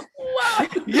dog? Wow.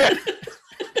 Yeah.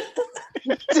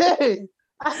 Dude,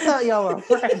 I thought y'all were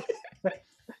friends.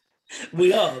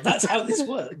 We are. That's how this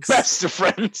works. Best of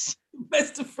friends.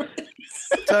 Best of friends.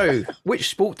 So, which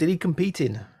sport did he compete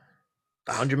in?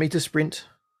 The 100-meter sprint,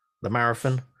 the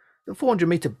marathon, the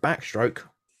 400-meter backstroke,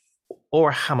 or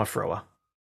a hammer thrower?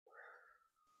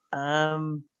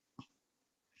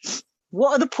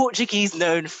 What are the Portuguese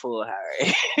known for,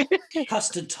 Harry?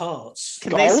 Custard tarts.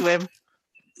 Can they Golf? swim?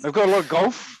 They've got a lot of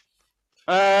golf.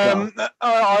 I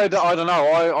don't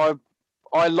know.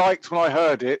 I liked when I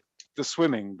heard it, the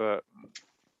swimming, but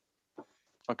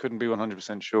I couldn't be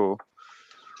 100% sure.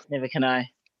 Never can I.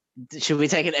 Should we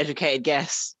take an educated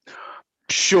guess?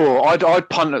 Sure, I'd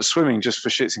punt at swimming just for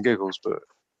shits and giggles, but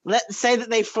Let's say that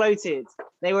they floated.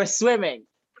 They were swimming.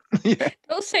 yeah.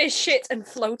 Don't say shit and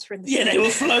floater in the Yeah, they were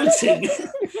floating.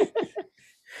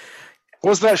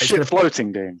 Was that It's shit gonna-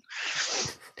 floating, Dean?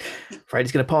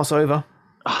 Freddy's going to pass over.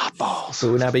 Balls.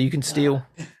 So, Abby, you can steal.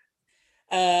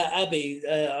 Abby,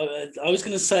 I was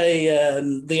going to say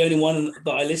the only one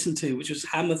that I listened to, which was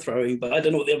hammer throwing, but I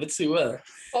don't know what the other 2 were.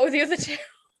 What were the other 2?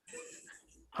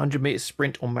 100-meter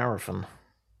sprint or marathon?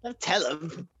 Don't tell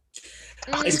them.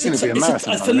 It's going to be a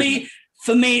marathon. For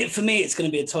me, it's going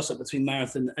to be a toss-up between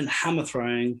marathon and hammer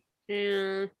throwing.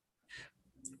 Yeah.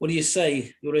 What do you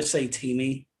say? What do you say,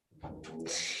 Teamy?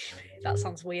 That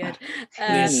sounds weird. What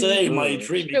do you say, my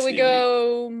dreamy Shall we Teamy?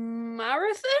 go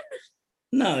marathon?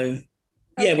 No.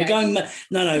 Yeah, we're Okay. going.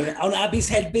 No. On Abby's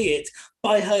head, be it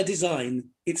by her design.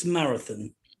 It's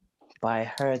marathon.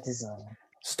 By her design.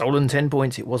 Stolen 10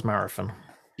 points. It was marathon.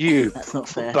 You That's not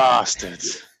fair. bastard.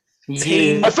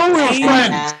 Team- I thought we were Team-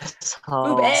 friends.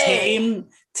 Asshole. Hey.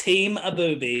 Team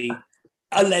Abubi,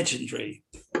 a legendary.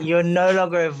 You're no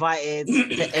longer invited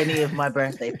to any of my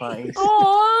birthday parties.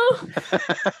 Oh,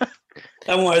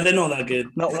 Don't worry, they're not that good.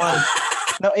 Not one.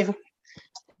 Not even.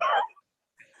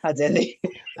 How dare they?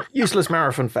 Useless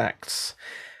marathon facts.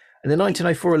 In the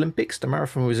 1904 Olympics, the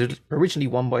marathon was originally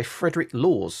won by Frederick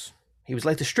Laws. He was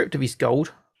later stripped of his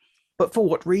gold, but for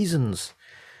what reasons?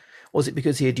 Was it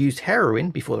because he had used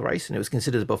heroin before the race and it was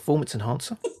considered a performance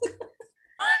enhancer?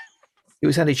 He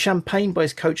was handed champagne by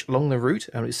his coach along the route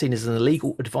and it was seen as an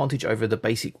illegal advantage over the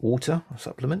basic water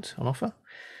supplement on offer.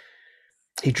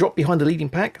 He dropped behind the leading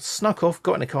pack, snuck off,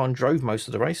 got in a car and drove most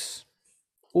of the race.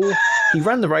 Or he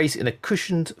ran the race in a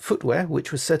cushioned footwear,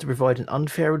 which was said to provide an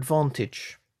unfair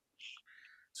advantage.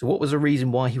 So what was the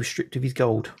reason why he was stripped of his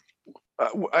gold?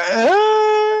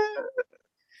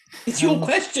 It's your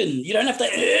question. You don't have to.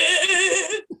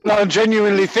 No, I'm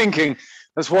genuinely thinking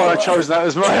that's why I chose that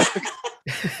as my.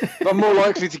 I'm more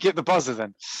likely to get the buzzer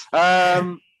then.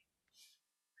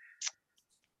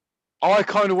 I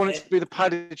kind of want it to be the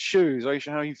padded shoes.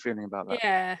 Aisha, how are you feeling about that?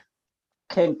 yeah.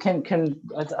 Can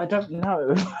I don't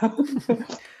know.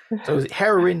 So was it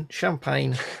heroin,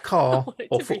 champagne, car, want it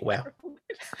or to be footwear?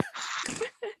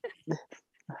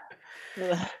 I'm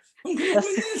gonna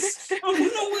win this. I'm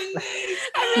gonna win this.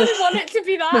 I really want it to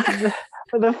be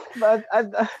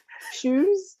that.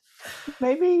 Shoes?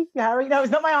 Maybe Harry? No,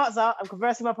 it's not my answer. I'm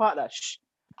conversing with my partner. Shh.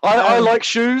 I like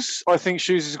shoes. I think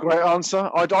shoes is a great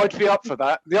answer. I'd be up for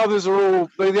that. The others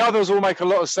all make a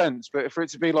lot of sense, but for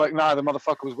it to be like, nah, the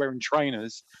motherfucker was wearing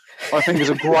trainers, I think is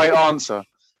a great answer.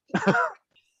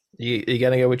 You're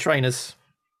going to go with trainers.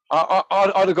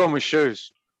 I'd have gone with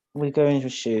shoes. We're going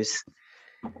with shoes.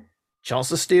 Chance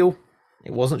to steal.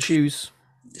 It wasn't shoes.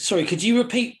 Sorry, could you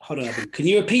repeat? Hold on, Abby. Can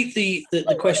you repeat the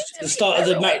question? The start of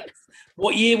the match.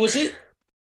 What year was it?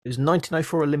 It was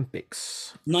 1904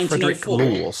 Olympics. 1904.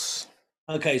 Frederick Laws.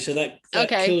 Okay, so that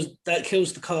Okay.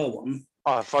 kills the car one.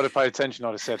 Oh, if I'd have paid attention,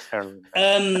 I'd have said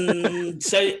heroin.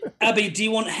 So Abby, do you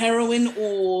want heroin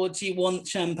or do you want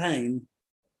champagne?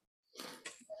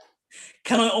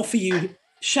 Can I offer you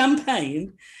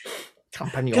champagne?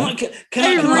 Compagnon.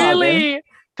 Hey, really?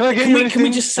 Can I get Can you we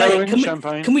anything? just say Heroin, it?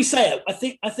 champagne? Can we say it? I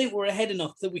think we're ahead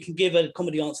enough that we can give a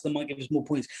comedy answer that might give us more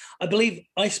points. I believe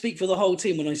I speak for the whole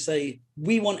team when I say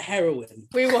we want heroin.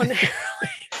 We want.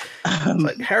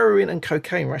 Like heroin and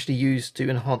cocaine were actually used to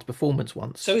enhance performance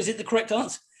once. So is it the correct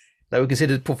answer? They were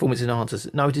considered performance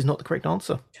enhancers. No, it is not the correct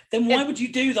answer. Then why would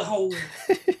you do the whole?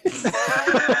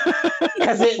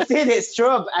 Because it did its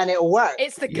job and it worked.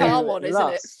 It's the Yeah. car one,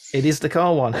 isn't it? It is the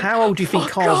car one. How old do you think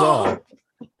Fuck cars off. are?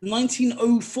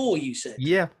 1904, you said.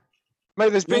 Yeah.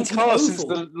 Mate, there's been cars since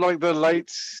 1904.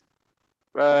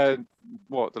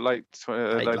 the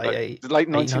late, the late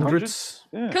 1900s.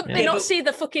 Yeah. Could Yeah. they not but- see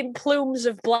the fucking plumes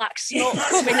of black smoke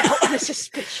coming out on a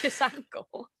suspicious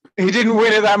angle? He didn't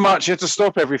win it that much. He had to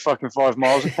stop every fucking 5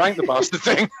 miles and crank the bastard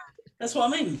thing. That's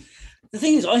what I mean. The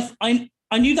thing is, I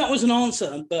knew that was an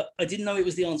answer, but I didn't know it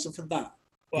was the answer for that.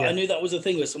 Well, Yeah. I knew that was a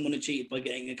thing where someone had cheated by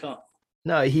getting a car.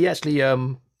 No, he actually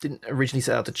didn't originally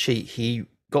set out to cheat. He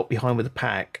got behind with the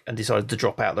pack and decided to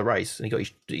drop out of the race. And he got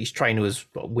his trainer was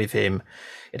with him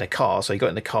in a car, so he got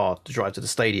in the car to drive to the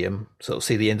stadium, sort of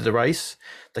see the end of the race.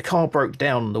 The car broke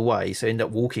down on the way, so he ended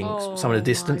up walking some of the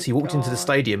distance. He walked into the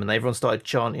stadium, and everyone started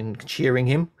chanting, cheering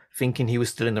him, thinking he was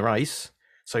still in the race.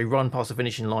 So he ran past the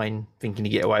finishing line, thinking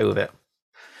he'd get away with it.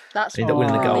 That's Ended up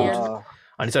winning the gold. brilliant.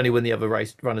 And it's only when the other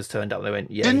race runners turned up, they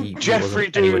went, "Yeah." Didn't he Jeffrey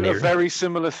wasn't anywhere do near a him. very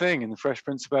similar thing in The Fresh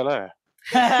Prince of Bel-Air?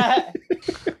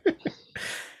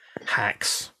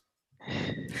 Hacks.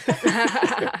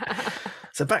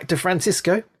 So back to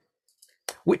Francisco.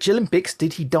 Which Olympics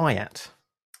did he die at?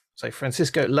 So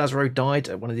Francisco Lazaro died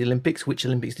at one of the Olympics. Which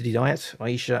Olympics did he die at?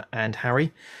 Aisha and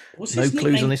Harry. What's No his clues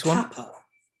nickname? on this one? Papa.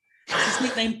 What's his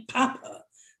nickname? Papa.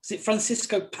 Is it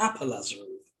Francisco Papa Lazaro?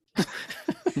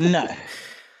 No.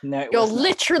 No, it You're was not.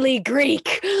 literally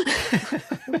Greek.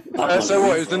 So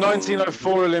what? It was the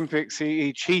 1904 Olympics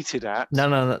he cheated at.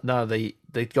 No. The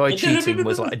guy cheating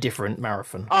was like a different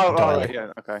marathon. Oh, Died. right,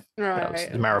 yeah, okay. That was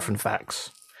Right. the marathon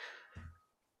facts.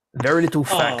 Very little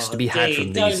facts to be had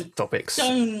from these topics.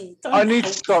 Don't I need to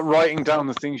help. start writing down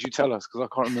the things you tell us because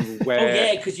I can't remember where. Oh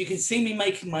yeah, because you can see me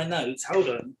making my notes. Hold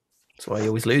on. That's why he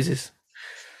always loses.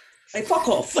 Hey, fuck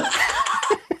off.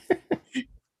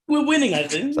 We're winning, I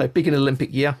think. So pick an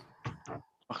Olympic year.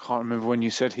 I can't remember when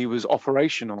you said he was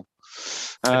operational.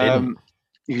 I didn't.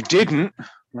 You didn't.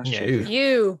 That's No. shit.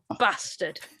 You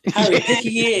bastard. Harry, pick a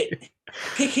year.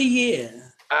 Pick a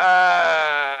year.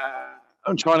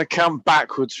 I'm trying to count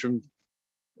backwards from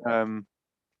the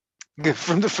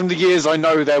years I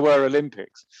know there were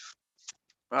Olympics.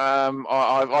 I've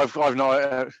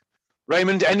no.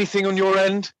 Raymond, anything on your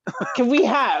end? Can we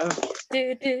have?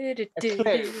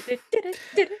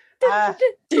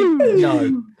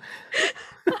 No.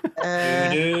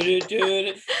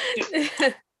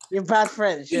 You're bad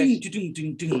friends. Yes.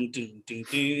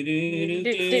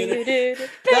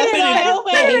 That's not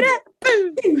helping.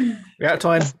 We're out of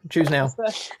time. Choose now.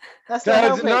 That's not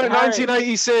helping. No, Harry.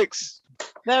 1986.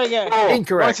 There we go.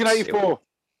 Incorrect. 1984.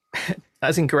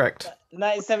 That's incorrect.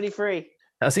 1973.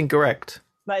 That's incorrect.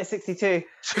 1962.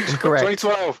 Incorrect.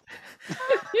 2012.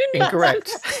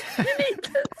 Incorrect.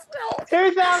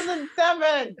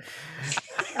 2007.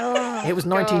 It was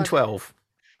 1912.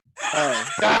 Oh.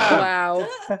 Wow.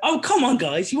 Oh, come on,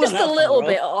 guys. You Just weren't a that little far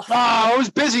bit off. off. I was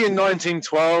busy in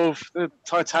 1912. The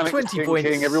Titanic was 20 points.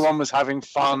 sinking. Everyone was having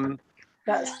fun.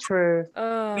 That's true.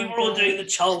 Oh, We were all doing the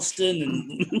Charleston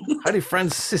and How did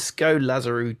Francisco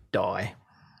Lazaro die?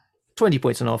 20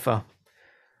 points on offer.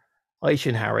 Aisha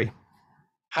and Harry.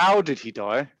 How did he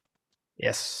die?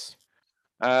 Yes.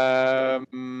 I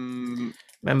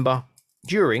Remember,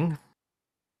 during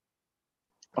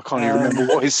can't even remember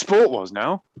what his sport was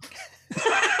now.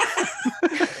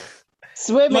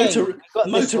 Swimming. motor, Got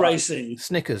this motor one. racing.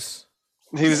 Snickers.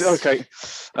 He was okay.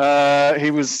 He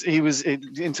was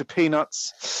into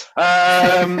peanuts.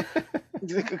 Did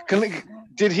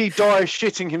he die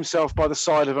shitting himself by the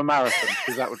side of a marathon?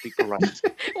 Because that would be correct.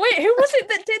 Wait, who was it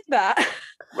that did that?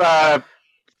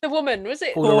 The woman, was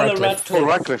it? Paula Paula Radcliffe. Paul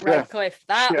Radcliffe, yeah. Radcliffe.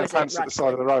 That Shit was pants it. at the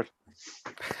side of the road.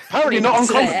 Radcliffe. Apparently not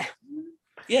uncommon.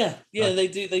 Yeah, they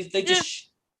do. They just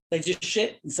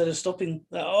shit instead of stopping.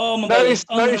 Oh my god! Notice,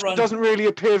 I'm gonna notice he run. doesn't really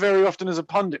appear very often as a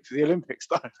pundit for the Olympics,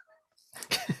 though.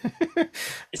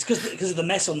 It's because of the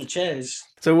mess on the chairs.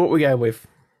 So what we going with?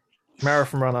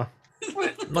 Marathon runner.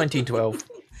 1912.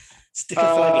 Stick a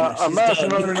flag in there. A She's marathon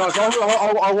done. runner nice.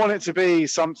 I want it to be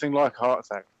something like heart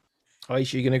attack.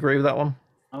 Aisha, you going to agree with that one?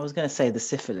 I was going to say the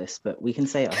syphilis, but we can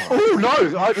say it. Oh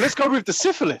no! Let's go with the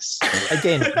syphilis.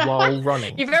 Again, while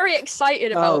running. You're very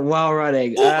excited Oh, about. while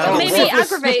running. Maybe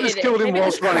Syphilis aggravated it. killed him Maybe it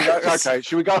whilst was running. gross. Okay,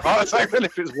 should we go heart attack then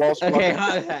if it's whilst Okay, running?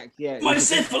 heart attack. Yeah. My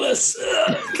syphilis.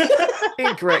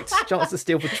 Incorrect. Chance to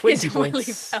steal for 20 His willy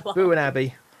points. fell off. Boo and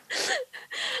Abby.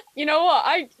 You know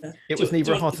what? It was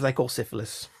neither a heart attack or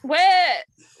syphilis. Where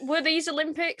were these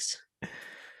Olympics?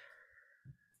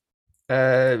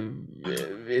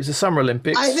 It was a Summer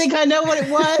Olympics. I think I know what it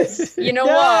was. You know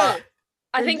No, what?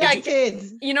 I think I. did.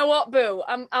 You know what, Boo?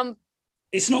 I'm.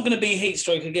 It's not going to be heat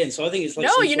stroke again, so I think it's like.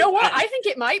 No, some you sort know of what? I think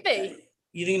it might be.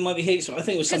 You think it might be heat stroke? I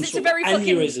think it was some Because it's a sort of very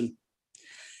fucking- aneurysm.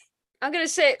 I'm gonna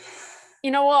say. You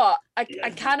know what? I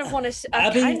kind of want to. I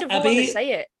kind of want to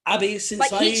say it. Abby, since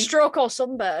Like heat stroke or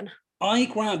sunburn. I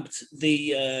grabbed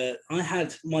the, I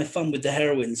had my fun with the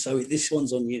heroin, so this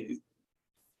one's on you.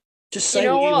 Just say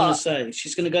what you want to say.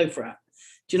 She's going to go for it.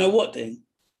 Do you know what, Dean?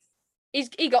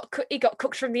 He got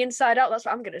cooked from the inside out. That's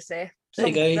what I'm gonna say. There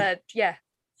you go. Yeah.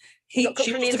 He got cooked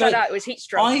from the inside out. It was heat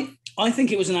stroke. I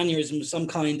think it was an aneurysm of some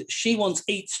kind. She wants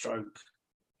heat stroke.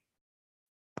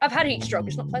 I've had heat stroke.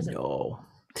 It's not pleasant. No.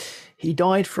 He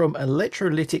died from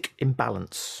electrolytic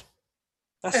imbalance.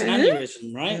 That's an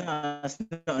aneurysm, right? No, that's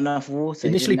not enough water.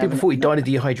 Initially, Didn't have people thought he enough- died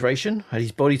of dehydration, and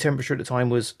his body temperature at the time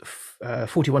was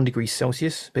 41 degrees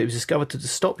Celsius, but it was discovered to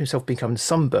stop himself becoming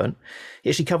sunburnt. He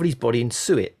actually covered his body in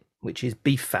suet, which is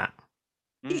beef fat.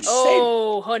 He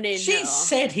Oh, honey, said, she no.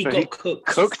 said he So got he cooked.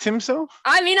 Cooked himself?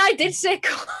 I mean, I did say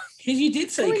cooked. You did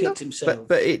say he cooked himself.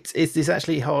 But it's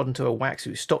actually hardened to a wax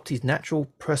who stopped his natural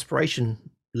perspiration,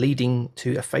 leading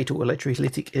to a fatal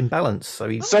electrolytic imbalance. So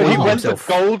he So he poisoned went himself.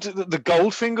 the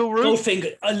Goldfinger route?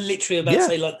 Goldfinger. I literally about to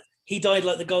say like he died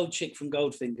like the gold chick from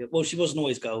Goldfinger. Well, she wasn't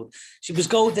always gold. She was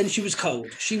gold, then she was cold.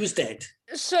 She was dead.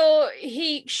 So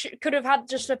he could have had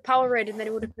just a Powerade and then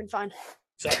he would have been fine.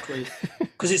 Exactly.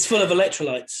 Because it's full of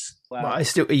electrolytes. But Wow.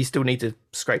 you still need to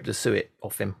scrape the suet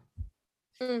off him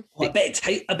Oh, I bet it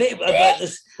tastes. I bet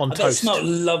this. on I bet it toast. smelled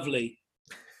lovely.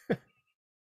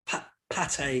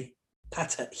 Pate.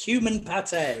 Human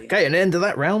pate. Okay, and end of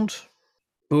that round.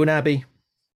 Boo and Abby,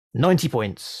 90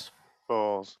 points.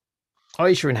 Balls.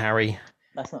 Aisha and Harry,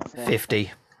 That's not fair.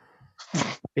 50.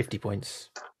 50 points.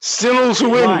 Still all to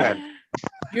win Right.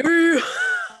 then.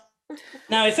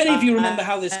 Now, if any of you remember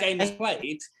how this game is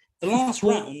played, the last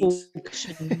round.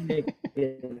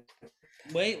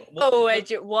 Wait. Oh,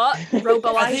 what?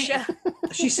 Robo I think- Aisha?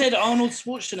 She said Arnold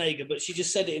Schwarzenegger, but she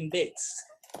just said it in bits.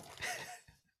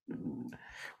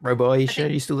 Robo Aisha, are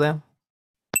you still there?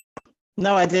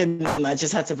 No, I didn't. I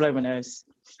just had to blow my nose.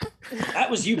 That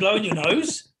was you blowing your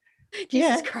nose. Jesus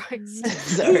Yeah. Christ. Who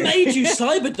Sorry. made you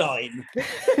Cyberdyne?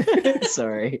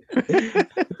 Sorry.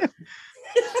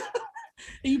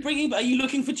 Are you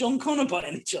looking for John Connor by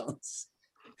any chance?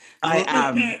 I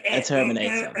am a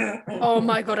Terminator. Oh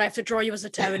my god, I have to draw you as a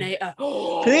Terminator.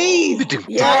 Please. I'll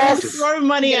Yes. throw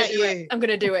money I'm at gonna do you. it. I'm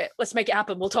gonna do it. Let's make it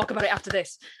happen. We'll talk about it after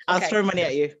this. I'll Okay. throw money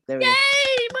at you. There we go.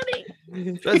 Yay,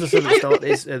 money! So as I said at the start,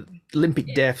 there's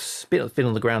Olympic deaths, bit of thin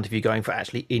on the ground if you're going for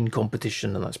actually in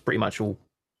competition, and that's pretty much all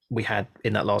we had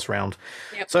in that last round.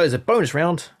 Yep. So as a bonus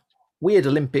round, Weird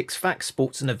Olympics, Facts,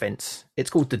 Sports and Events. It's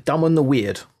called The Dumb and the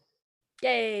Weird.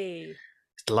 Yay!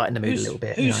 It's to lighten the mood a little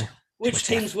bit. You know. Which much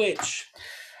team's which?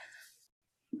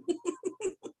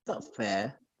 Not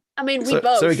fair. I mean, we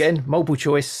both. So again, multiple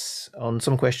choice on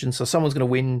some questions. So someone's going to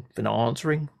win for not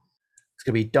answering. It's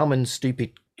going to be dumb and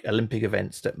stupid Olympic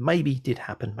events that maybe did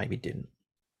happen, maybe didn't.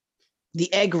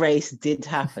 The egg race did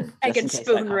happen. Egg just in and case that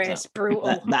spoon comes race, up. brutal.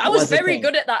 That I was was a very thing.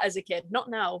 good at that as a kid.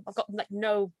 Not now. I've got like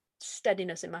no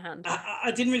steadiness in my hand.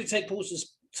 I didn't really take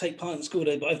part in school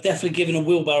day, but I've definitely given a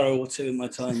wheelbarrow or two in my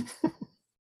time.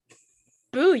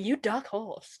 Boo, you dark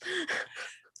horse.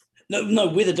 No,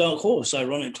 with a dark horse,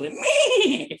 ironically.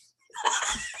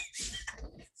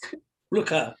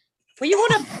 Look up. Were you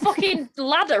on a fucking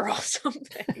ladder or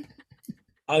something?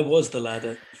 I was the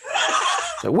ladder.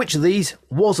 So which of these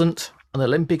wasn't an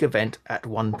Olympic event at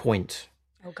one point?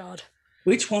 Oh God.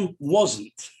 Which one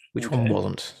wasn't? Which Okay. one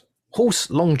wasn't? Horse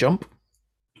long jump,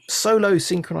 solo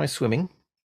synchronized swimming,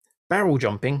 barrel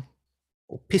jumping,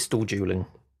 or pistol dueling?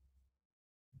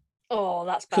 Oh,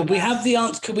 that's bad. Could we have the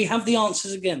answer? Could we have the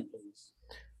answers again, please?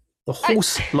 The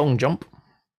horse long jump,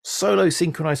 solo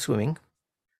synchronized swimming,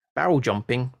 barrel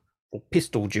jumping, or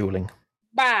pistol dueling?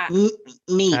 Bah.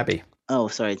 Me. Abby, Oh,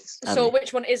 sorry. it's So Abby.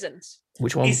 which one isn't?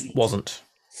 which one Isn't. wasn't?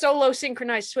 Solo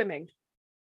synchronized swimming.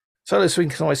 Solo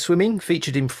synchronized swimming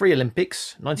featured in 3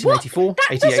 Olympics, 1984, That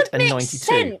 88 doesn't and make 92.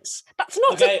 sense. That That's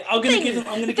not. Okay, a I'm going to thing. give them.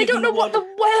 I'm going to They give don't them know what the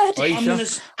award. word is. I'm going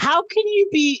to. How can you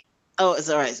be? Oh, it's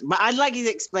all right. But I'd like you to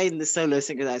explain the solo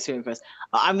synchronized swimming first.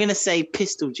 I'm gonna say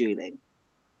pistol dueling.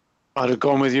 I'd have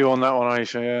gone with you on that one,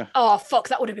 Aisha. Yeah. Oh fuck,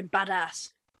 that would have been badass.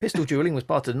 Pistol dueling was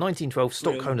part of the 1912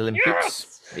 Stockholm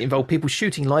Olympics. It involved people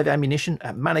shooting live ammunition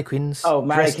at mannequins Oh,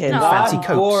 dressed in mannequins. fancy That's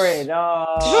coats. boring.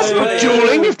 That's Oh, not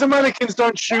dueling if the mannequins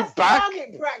don't shoot back.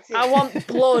 target practice. I want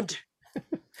blood.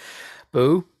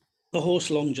 Boo. The horse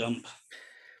long jump.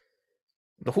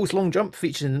 The horse long jump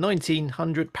featured in the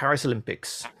 1900 Paris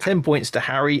Olympics. 10 points to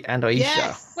Harry and Aisha.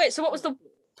 Yes. Wait, so what was the?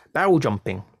 Barrel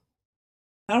jumping.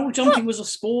 Barrel jumping was a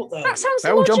sport, though. That sounds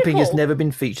Barrel logical. jumping has never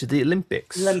been featured at the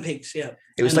Olympics. Olympics, yeah.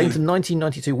 It was I know. taken to the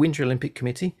 1992 Winter Olympic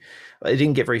Committee. But it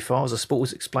didn't get very far as the sport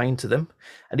was explained to them.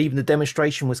 And even the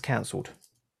demonstration was cancelled.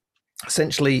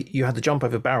 Essentially, you had to jump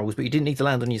over barrels, but you didn't need to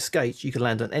land on your skates. You could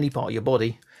land on any part of your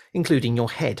body, including your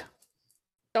head.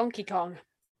 Donkey Kong.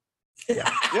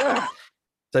 Yeah.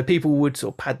 So people would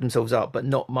sort of pad themselves up, but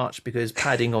not much because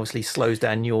padding obviously slows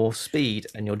down your speed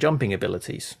and your jumping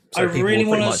abilities. So I people really were pretty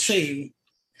want to much- see.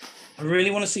 I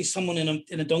really want to see someone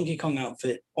in a Donkey Kong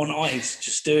outfit on ice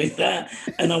just doing that,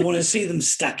 and I want to see them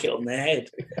stack it on their head.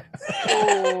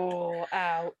 Oh,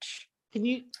 ouch. Can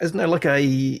you? Isn't there like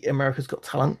a America's Got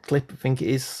Talent clip? I think it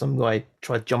is. Some guy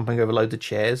tried jumping over loads of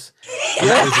chairs. And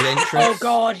that was his entrance. Oh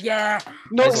god, yeah.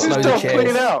 Knocks his Loads of dog chairs.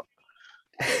 clean out.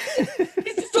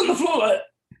 He's just on the floor like,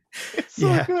 It's so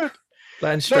Yeah. good.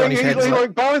 Lands straight No, on his he head. It's like-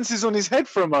 like balances on his head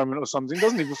for a moment or something,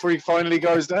 doesn't he, before he finally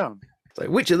goes down? So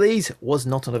which of these was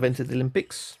not an event at the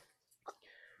Olympics?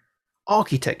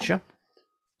 Architecture,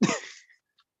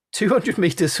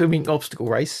 200-meter swimming obstacle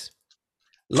race,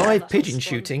 live That pigeon sounds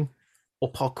fun. shooting,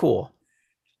 or parkour?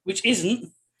 which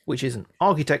isn't Which isn't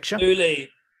architecture? bully,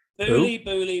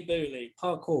 bully,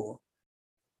 parkour.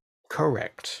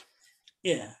 Correct.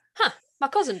 Yeah, My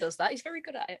cousin does that. He's very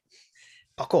good at it.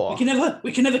 Parkour.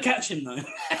 we can never catch him though.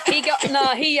 He got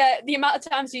the amount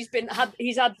of times he's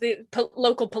had the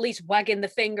local police wagging the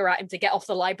finger at him to get off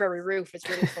the library roof. It's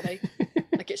really funny.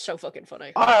 Like it's so fucking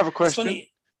funny. I have a It's question.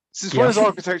 funny. Since Yeah. when has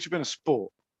architecture been a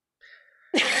sport?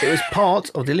 It was part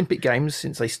of the Olympic Games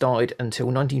since they started until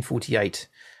 1948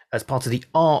 as part of the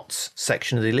arts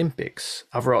section of the Olympics.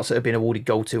 Other arts that have been awarded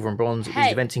gold, silver and bronze at these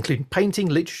Hey. events include painting,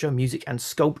 literature, music and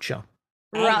sculpture.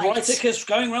 And Right. Ryticus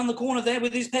going around the corner there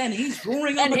with his pen. He's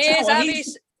drawing up And a here's tower.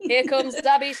 Abby's. Here comes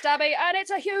Zabby Stabby, and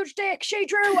it's a huge dick. She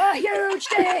drew a huge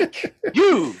dick.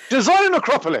 You design an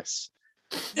Acropolis.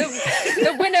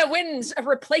 The winner wins a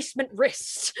replacement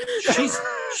wrist.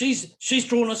 She's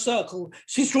drawn a circle.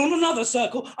 She's drawn another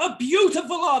circle. A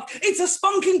beautiful arc. It's a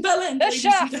spunking bell end. The ladies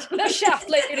and shaft, gentlemen. the shaft,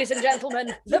 ladies and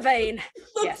gentlemen. The vein.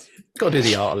 Yes. Got to do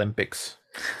the art Olympics.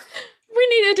 We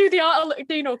need to do the art.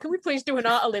 Dino, can we please do an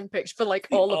art Olympics for like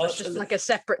all of us, Art just like a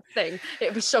separate thing?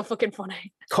 It'd be so fucking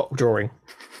funny. Cock drawing.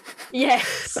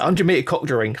 Yes. 100-meter cock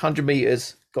drawing. 100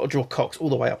 meters. Got to draw cocks all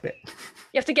the way up it.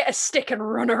 You have to get a stick and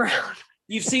run around.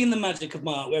 You've seen the magic of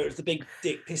Mark, where it's the big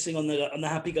dick pissing on the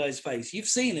happy guy's face. You've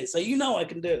seen it, so you know I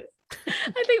can do it.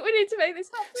 I think we need to make this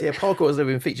happen. So yeah, parkour has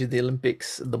never been featured in the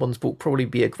Olympics. The one sport probably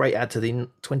be a great add to the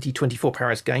 2024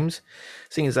 Paris Games,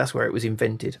 seeing as that's where it was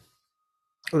invented.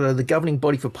 Although the governing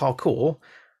body for parkour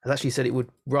has actually said it would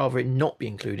rather it not be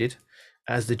included,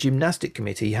 as the gymnastic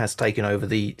committee has taken over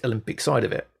the Olympic side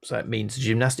of it. So it means the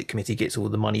gymnastic committee gets all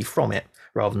the money from it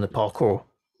rather than the parkour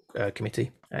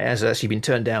committee. It has actually been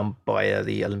turned down by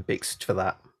the Olympics for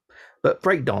that. But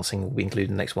breakdancing will be included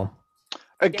in the next one.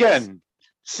 Again,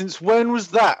 since when was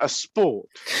that a sport?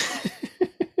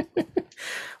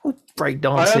 Well,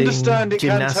 breakdancing, understand it can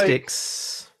take-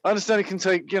 gymnastics. I understand it can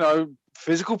take,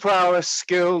 physical prowess,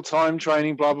 skill, time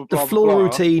training, blah, blah, The blah, floor blah.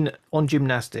 routine on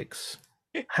gymnastics.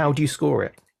 How do you score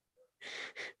it?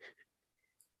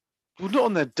 Well, not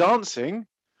on their dancing.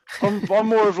 I'm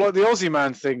more of like the Aussie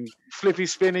man thing. Flippy,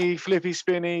 spinny.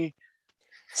 Spready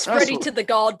what- to the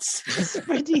gods.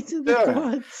 Ready to the Yeah.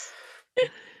 gods.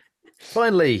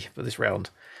 Finally, for this round,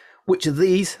 which of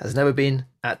these has never been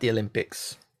at the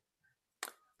Olympics?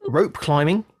 Rope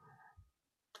climbing,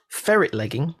 ferret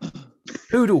legging,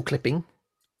 poodle clipping,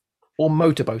 or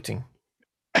motorboating?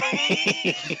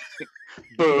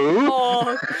 Boo.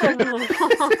 Oh,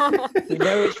 come on. We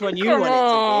know which one you Come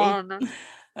want it to be. on.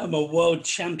 I'm a world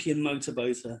champion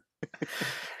motorboater.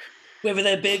 Whether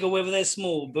they're big or whether they're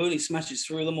small, Booley smashes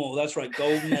through them all. That's right,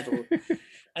 gold medal.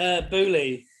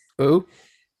 Booley, Boo.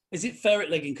 is it ferret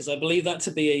legging? Because I believe that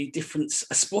to be a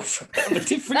sport from a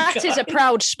different That is a kind.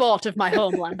 proud sport of my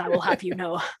homeland, I will have you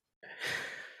know.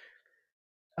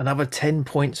 Another 10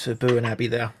 points for Boo and Abby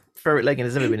there. Ferret legging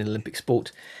has never been an Olympic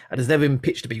sport and has never been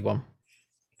pitched to be one.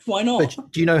 Why not?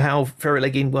 But do you know how ferret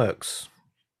legging works?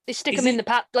 They stick Is them in it- the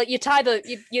pat. Like you tie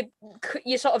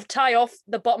you sort of tie off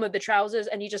the bottom of the trousers,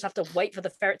 and you just have to wait for the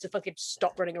ferret to fucking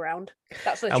stop running around.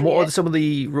 That's And literally what are it. some of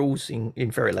the rules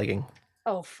in ferret legging?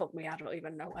 Oh fuck me, I don't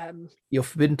even know. You're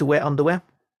forbidden to wear underwear,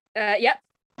 Yep.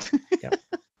 Yep.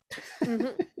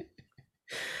 Mhm.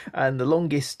 and the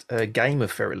longest game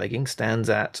of ferret legging stands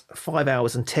at 5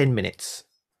 hours and 10 minutes.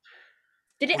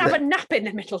 Did it have a nap in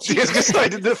the middle? I was gonna say,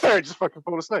 did the ferret just fucking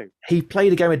fall asleep? He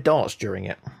played a game of darts during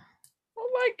it.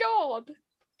 Oh my god.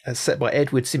 Set by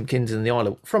Edward Simpkins and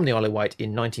from the Isle of Wight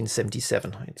in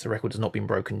 1977. Its record has not been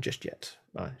broken just yet.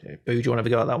 Boo, do you want to have a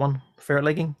go at that one? Ferret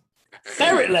legging?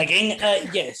 Ferret legging,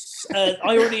 yes. I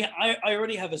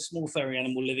already have a small furry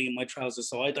animal living in my trousers,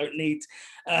 so I don't need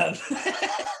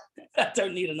I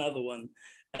don't need another one,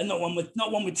 and not one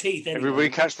with teeth. Anyway. Everybody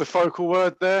catch the focal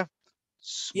word there?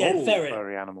 Yeah, Small ferret.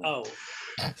 furry animal. Oh,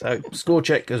 So, score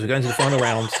check as we're going to the final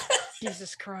round.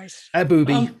 Jesus Christ.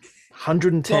 Abooby, 'em.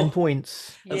 110 well,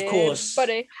 points. Of Yeah, course.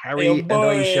 buddy. Harry Hey, and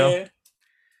boy. Aisha.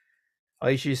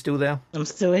 Aisha, you still there? I'm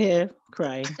still here,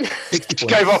 crying. 60 She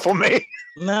points. gave up on me.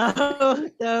 No,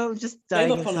 I'm just Gave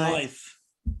dying up on inside. life.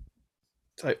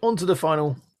 So, on to the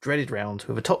final dreaded round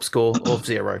with a top score of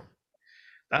 0.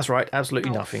 That's right,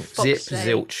 absolutely Oh, nothing. fuck's Zip, sake.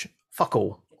 zilch, fuck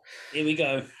all. Here we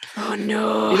go. Oh In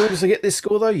no. order to get this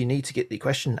score, though, you need to get the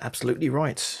question absolutely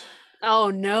right. Oh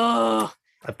no.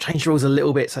 I've changed the rules a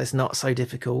little bit, so it's not so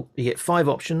difficult. You get 5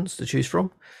 options to choose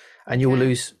from, and you will Okay.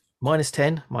 lose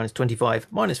 -10, -25,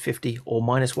 -50, or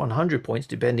 -100 points,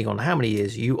 depending on how many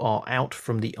years you are out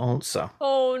from the answer.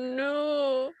 Oh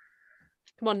no.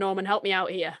 Come on, Norman, help me out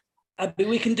here. Abby,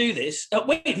 we can do this.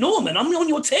 Wait, Norman, I'm on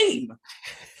your team.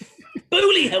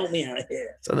 Booley, help me out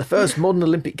here. So the first modern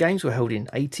Olympic Games were held in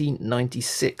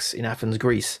 1896 in Athens,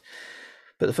 Greece.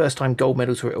 But the first time gold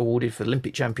medals were awarded for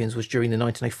Olympic champions was during the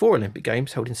 1904 Olympic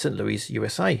Games held in St. Louis,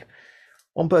 USA.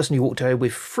 One person who walked away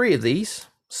with 3 of these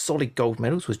solid gold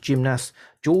medals was gymnast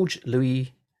George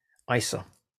Louis Isser.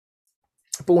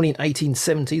 Born in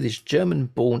 1870, this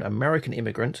German-born American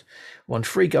immigrant won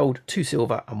 3 gold, 2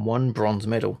 silver and 1 bronze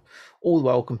medal, all the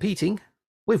while competing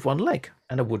with 1 leg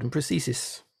and a wooden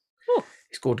prosthesis. Oh.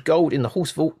 He scored gold in the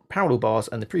horse vault, parallel bars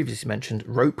and the previously mentioned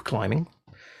rope climbing,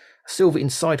 silver in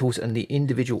side horse and the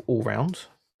individual all-round,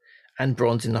 and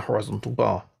bronze in the horizontal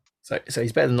bar. So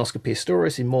he's better than Oscar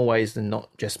Pistorius in more ways than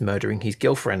not just murdering his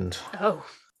girlfriend. Oh.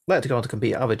 Later to go on to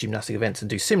compete at other gymnastic events and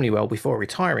do similarly well before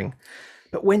retiring.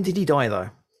 But when did he die,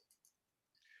 though?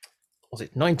 Was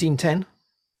it 1910,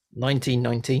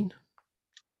 1919,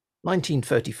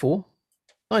 1934,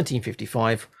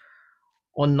 1955,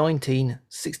 or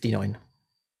 1969?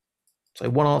 So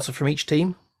one answer from each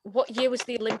team. What year was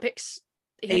the Olympics?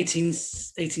 18.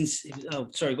 Oh,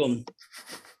 sorry, go on.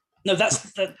 No,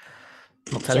 that's that.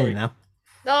 Not telling Sorry. you now.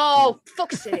 Oh,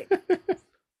 fuck's sake.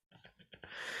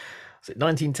 Is it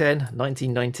 1910,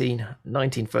 1919,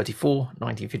 1934,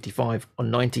 1955, or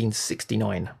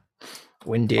 1969?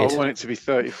 When I did? want it to be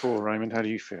 34, Raymond. How do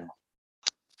you feel?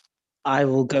 I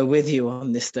will go with you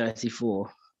on this 34.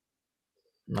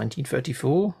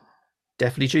 1934?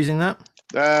 Definitely choosing that?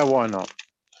 Why not?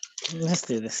 Let's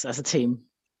do this as a team.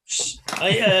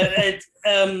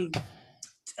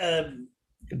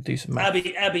 Do some math.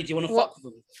 Abby, do you want to What? fuck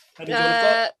with them? Abby, do you want to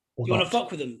fuck? Or Do you want not. to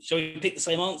fuck with them? Shall we pick the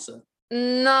same answer?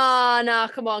 No,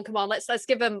 come on. Let's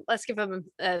give him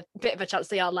a bit of a chance.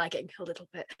 They are lagging a little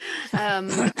bit.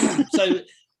 So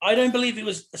I don't believe it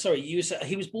was. Sorry, you said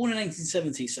he was born in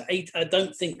 1870. So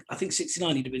I think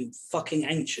 69. He'd have been fucking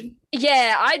ancient.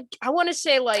 Yeah, I want to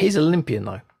say like He's Olympian,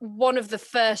 though. one of the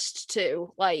first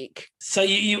two. Like So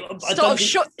you I sort don't of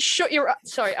think- shut your.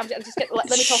 Sorry, I'm just getting. Let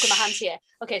me talk with my hands here.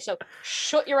 Okay, so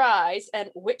shut your eyes and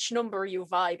which number are you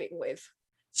vibing with?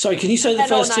 Sorry, can you say the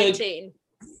 10 or first two? 19?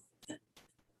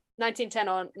 1910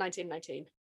 or 1919?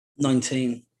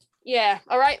 19. Yeah.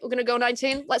 All right, we're gonna go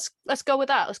 19. Let's go with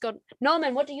that. Let's go.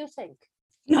 Norman, what do you think?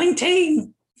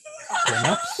 19.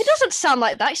 It doesn't sound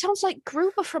like that. It sounds like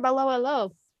Gruber from Hello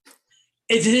Hello.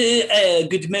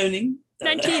 Good morning.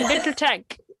 19 little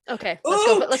tank. Okay,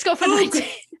 Oh, let's go for oh, 19.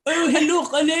 Oh, hello,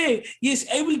 hello. Yes,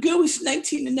 I will go with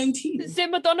 19 and 19. The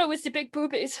Madonna with the big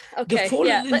boobies. The Okay, fallen,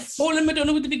 yeah. the Let's. fallen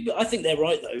Madonna with the big. I think they're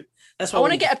right though. That's I why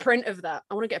want to get a print of that.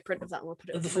 And we'll put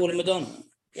it of the up. fallen Madonna.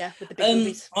 Yeah, with the big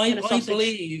boobies. and a I sausage.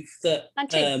 believe that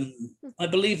 19. I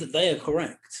believe that they are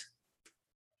correct.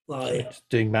 Like Just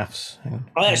doing maths. Hang on.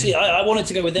 I wanted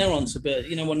to go with their answer, but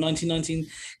you know what, 1919,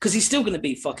 because he's still going to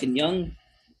be fucking young.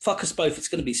 Fuck us both. It's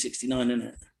going to be 69,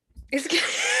 isn't it?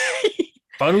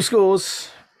 Final scores.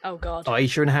 Oh god.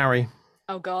 Aisha and Harry.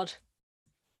 Oh god.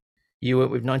 You went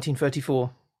with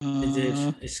 1934. It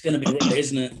is. It's going to be right,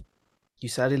 isn't it? You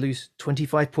sadly lose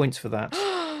 25 points for that.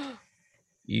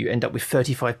 You end up with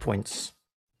 35 points.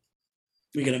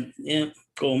 We're gonna,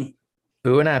 go on.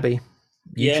 Boo and Abby,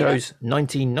 you Yeah. chose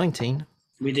 1919.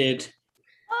 We did.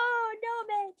 Oh,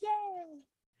 Norman, yeah.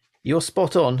 You're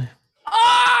spot on.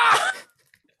 Ah!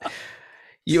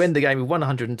 You end the game with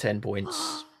 110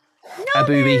 points. Norman!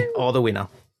 Abooby are the winner.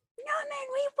 Norman,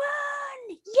 we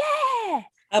won! Yeah!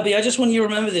 Abby, I just want you to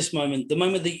remember this moment, the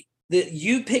moment that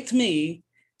you picked me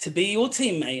to be your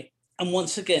teammate, and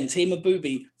once again, Team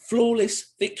Abooby,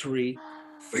 flawless victory,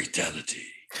 fatality.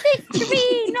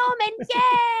 Victory, Norman,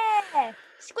 yeah!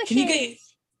 Squishy.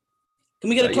 Can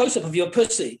we get a close-up of your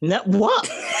pussy? No, what?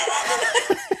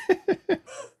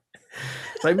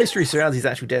 So mystery surrounds his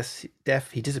actual death.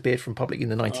 He disappeared from public in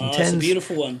the 1910s. Oh, that's a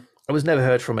beautiful one. I was never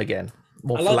heard from again.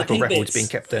 More I for like lack the of pink records bits. being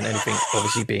kept than anything.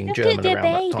 Obviously, being Look German at the around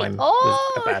that baby. time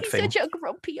Oh, was a bad he's thing. such a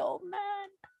grumpy old man.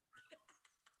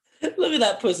 Look at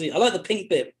that pussy. I like the pink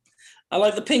bit. I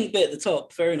like the pink bit at the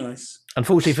top. Very nice.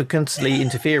 Unfortunately, for constantly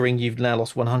interfering, you've now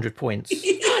lost 100 points. No,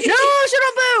 shut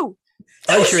up, Boo!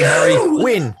 Aisha and Harry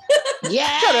win.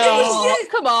 Yeah. Shut up!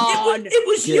 Come on! It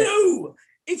was Yeah. you.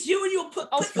 It's you and your Oh, put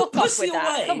your fuck off pussy with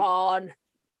that. away. Come on.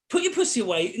 Put your pussy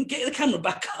away and get the camera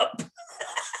back up.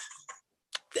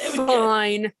 There we go.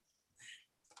 Fine.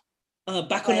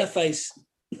 Back on her face.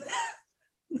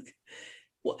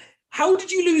 What? How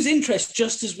did you lose interest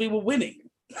just as we were winning?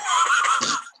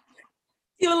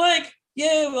 You were like,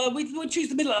 we choose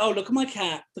the middle. Oh, look at my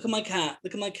cat. Look at my cat.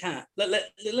 Look at my cat.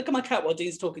 Look at my cat while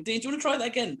Dean's talking. Dean, do you want to try that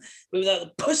again without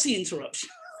the pussy interruption?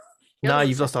 No,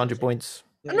 you've lost 100 points.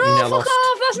 No, You now fuck lost.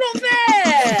 off. That's not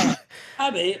fair.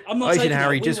 Abby, I'm not Aisha taking and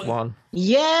Harry that. We just were- won.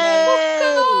 Yeah.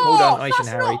 Well done, Oh, Aisha and that's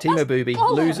Harry. not- Team that's Abooby.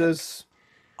 bollocks. Losers.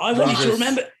 I want you to Losers.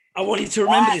 remember. I want you to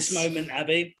remember this Yes. moment,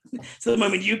 Abby. So the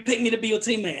moment you picked me to be your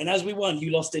teammate, and as we won, you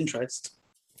lost interest.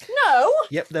 No.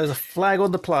 Yep, there was a flag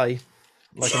on the play,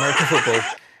 like American football.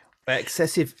 By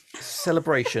excessive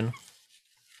celebration,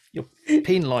 you're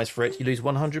penalised for it. You lose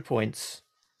 100 points.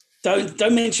 Don't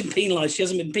mention penalised. She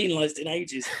hasn't been penalised in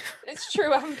ages. It's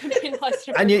true. I haven't been penalised.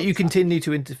 in a And yet long you time. continue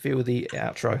to interfere with the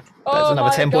outro. That's Oh another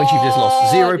my 10 points you've just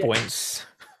lost. 0 God. points.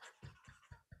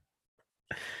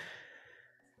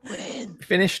 Win.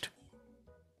 Finished?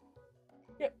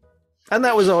 Yep. And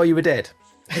that was Are You Were Dead?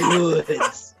 Subscribe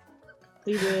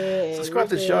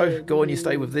to the show. Go on, you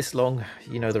stay with this long.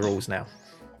 You know the rules now.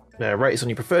 Rate us on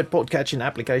your preferred podcatching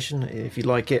application if you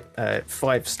like it.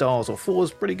 5 stars or 4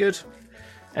 is pretty good.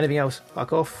 Anything else,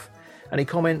 fuck off. Any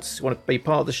comments, want to be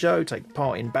part of the show, take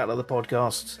part in Battle of the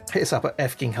Podcasts, hit us up at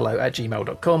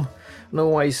fkinghello@gmail.com. And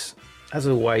always, as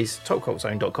always,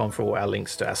 topcultzone.com for all our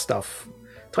links to our stuff.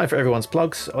 Time for everyone's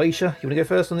plugs. Aisha, you want to go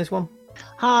first on this one?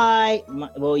 Hi.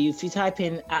 Well, if you type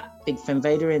in at Big Fem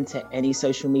Vader into any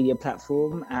social media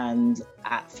platform and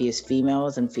at Fierce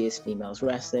Females and Fierce Females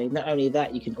Wrestling. Not only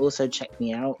that, you can also check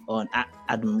me out on at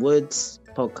Adam Woods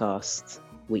Podcast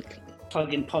Weekly.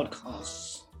 Plug-in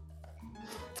podcasts.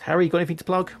 Harry, got anything to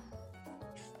plug?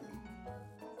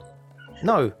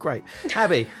 No, great.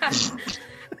 Abby,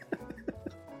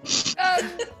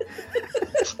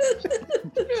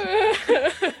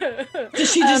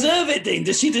 Does she deserve it, Dean?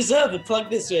 Does she deserve a plug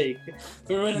this week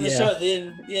for running the Yeah. show at the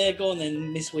end? Yeah, go on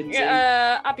then, Miss Windsor.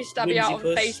 Abby Stabby out on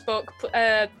Whimsy puss.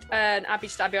 Facebook, and Abby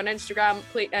Stabby on Instagram,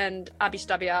 and Abby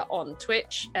Stabby out on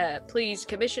Twitch. Please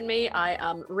commission me. I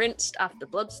am rinsed after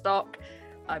Bloodstock.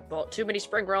 I bought too many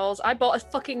spring rolls. I bought a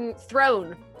fucking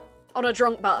throne on a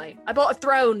drunk buy. I bought a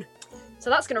throne. So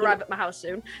that's going to arrive at my house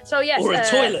soon. So yes. Or a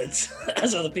toilet,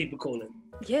 as other people call it.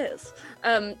 Yes.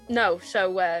 No.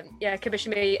 So yeah,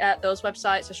 commission me at those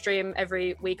websites. I stream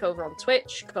every week over on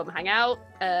Twitch. Come hang out.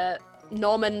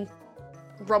 Norman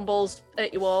rumbles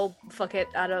at you all. Fuck it.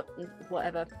 I don't.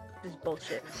 Whatever. This is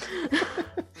bullshit.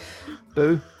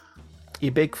 Boo,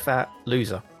 you big fat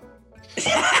loser.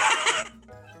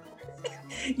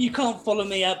 You can't follow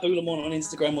me at Boulamont on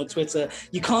Instagram or Twitter.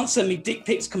 You can't send me dick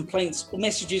pics, complaints, or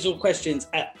messages or questions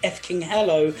at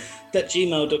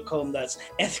fkinghello@gmail.com. That's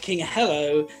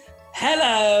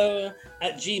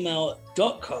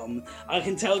fkinghello@gmail.com. I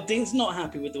can tell Dean's not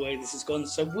happy with the way this has gone,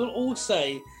 so we'll all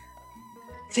say,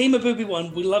 Team Abooby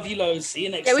won. We love you loads. See you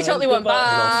next Yeah, time. we totally won.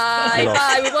 Bye. We lost.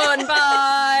 Bye. We won.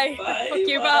 Bye. Bye, Fuck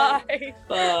you. bye. Bye.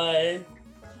 Bye.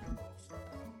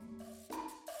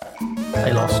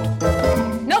 They lost.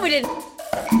 No, we didn't.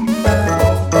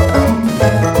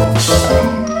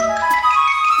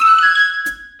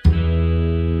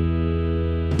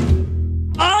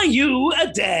 Are you a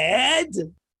dad?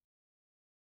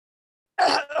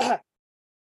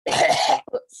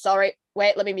 Sorry.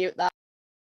 Wait, let me mute that.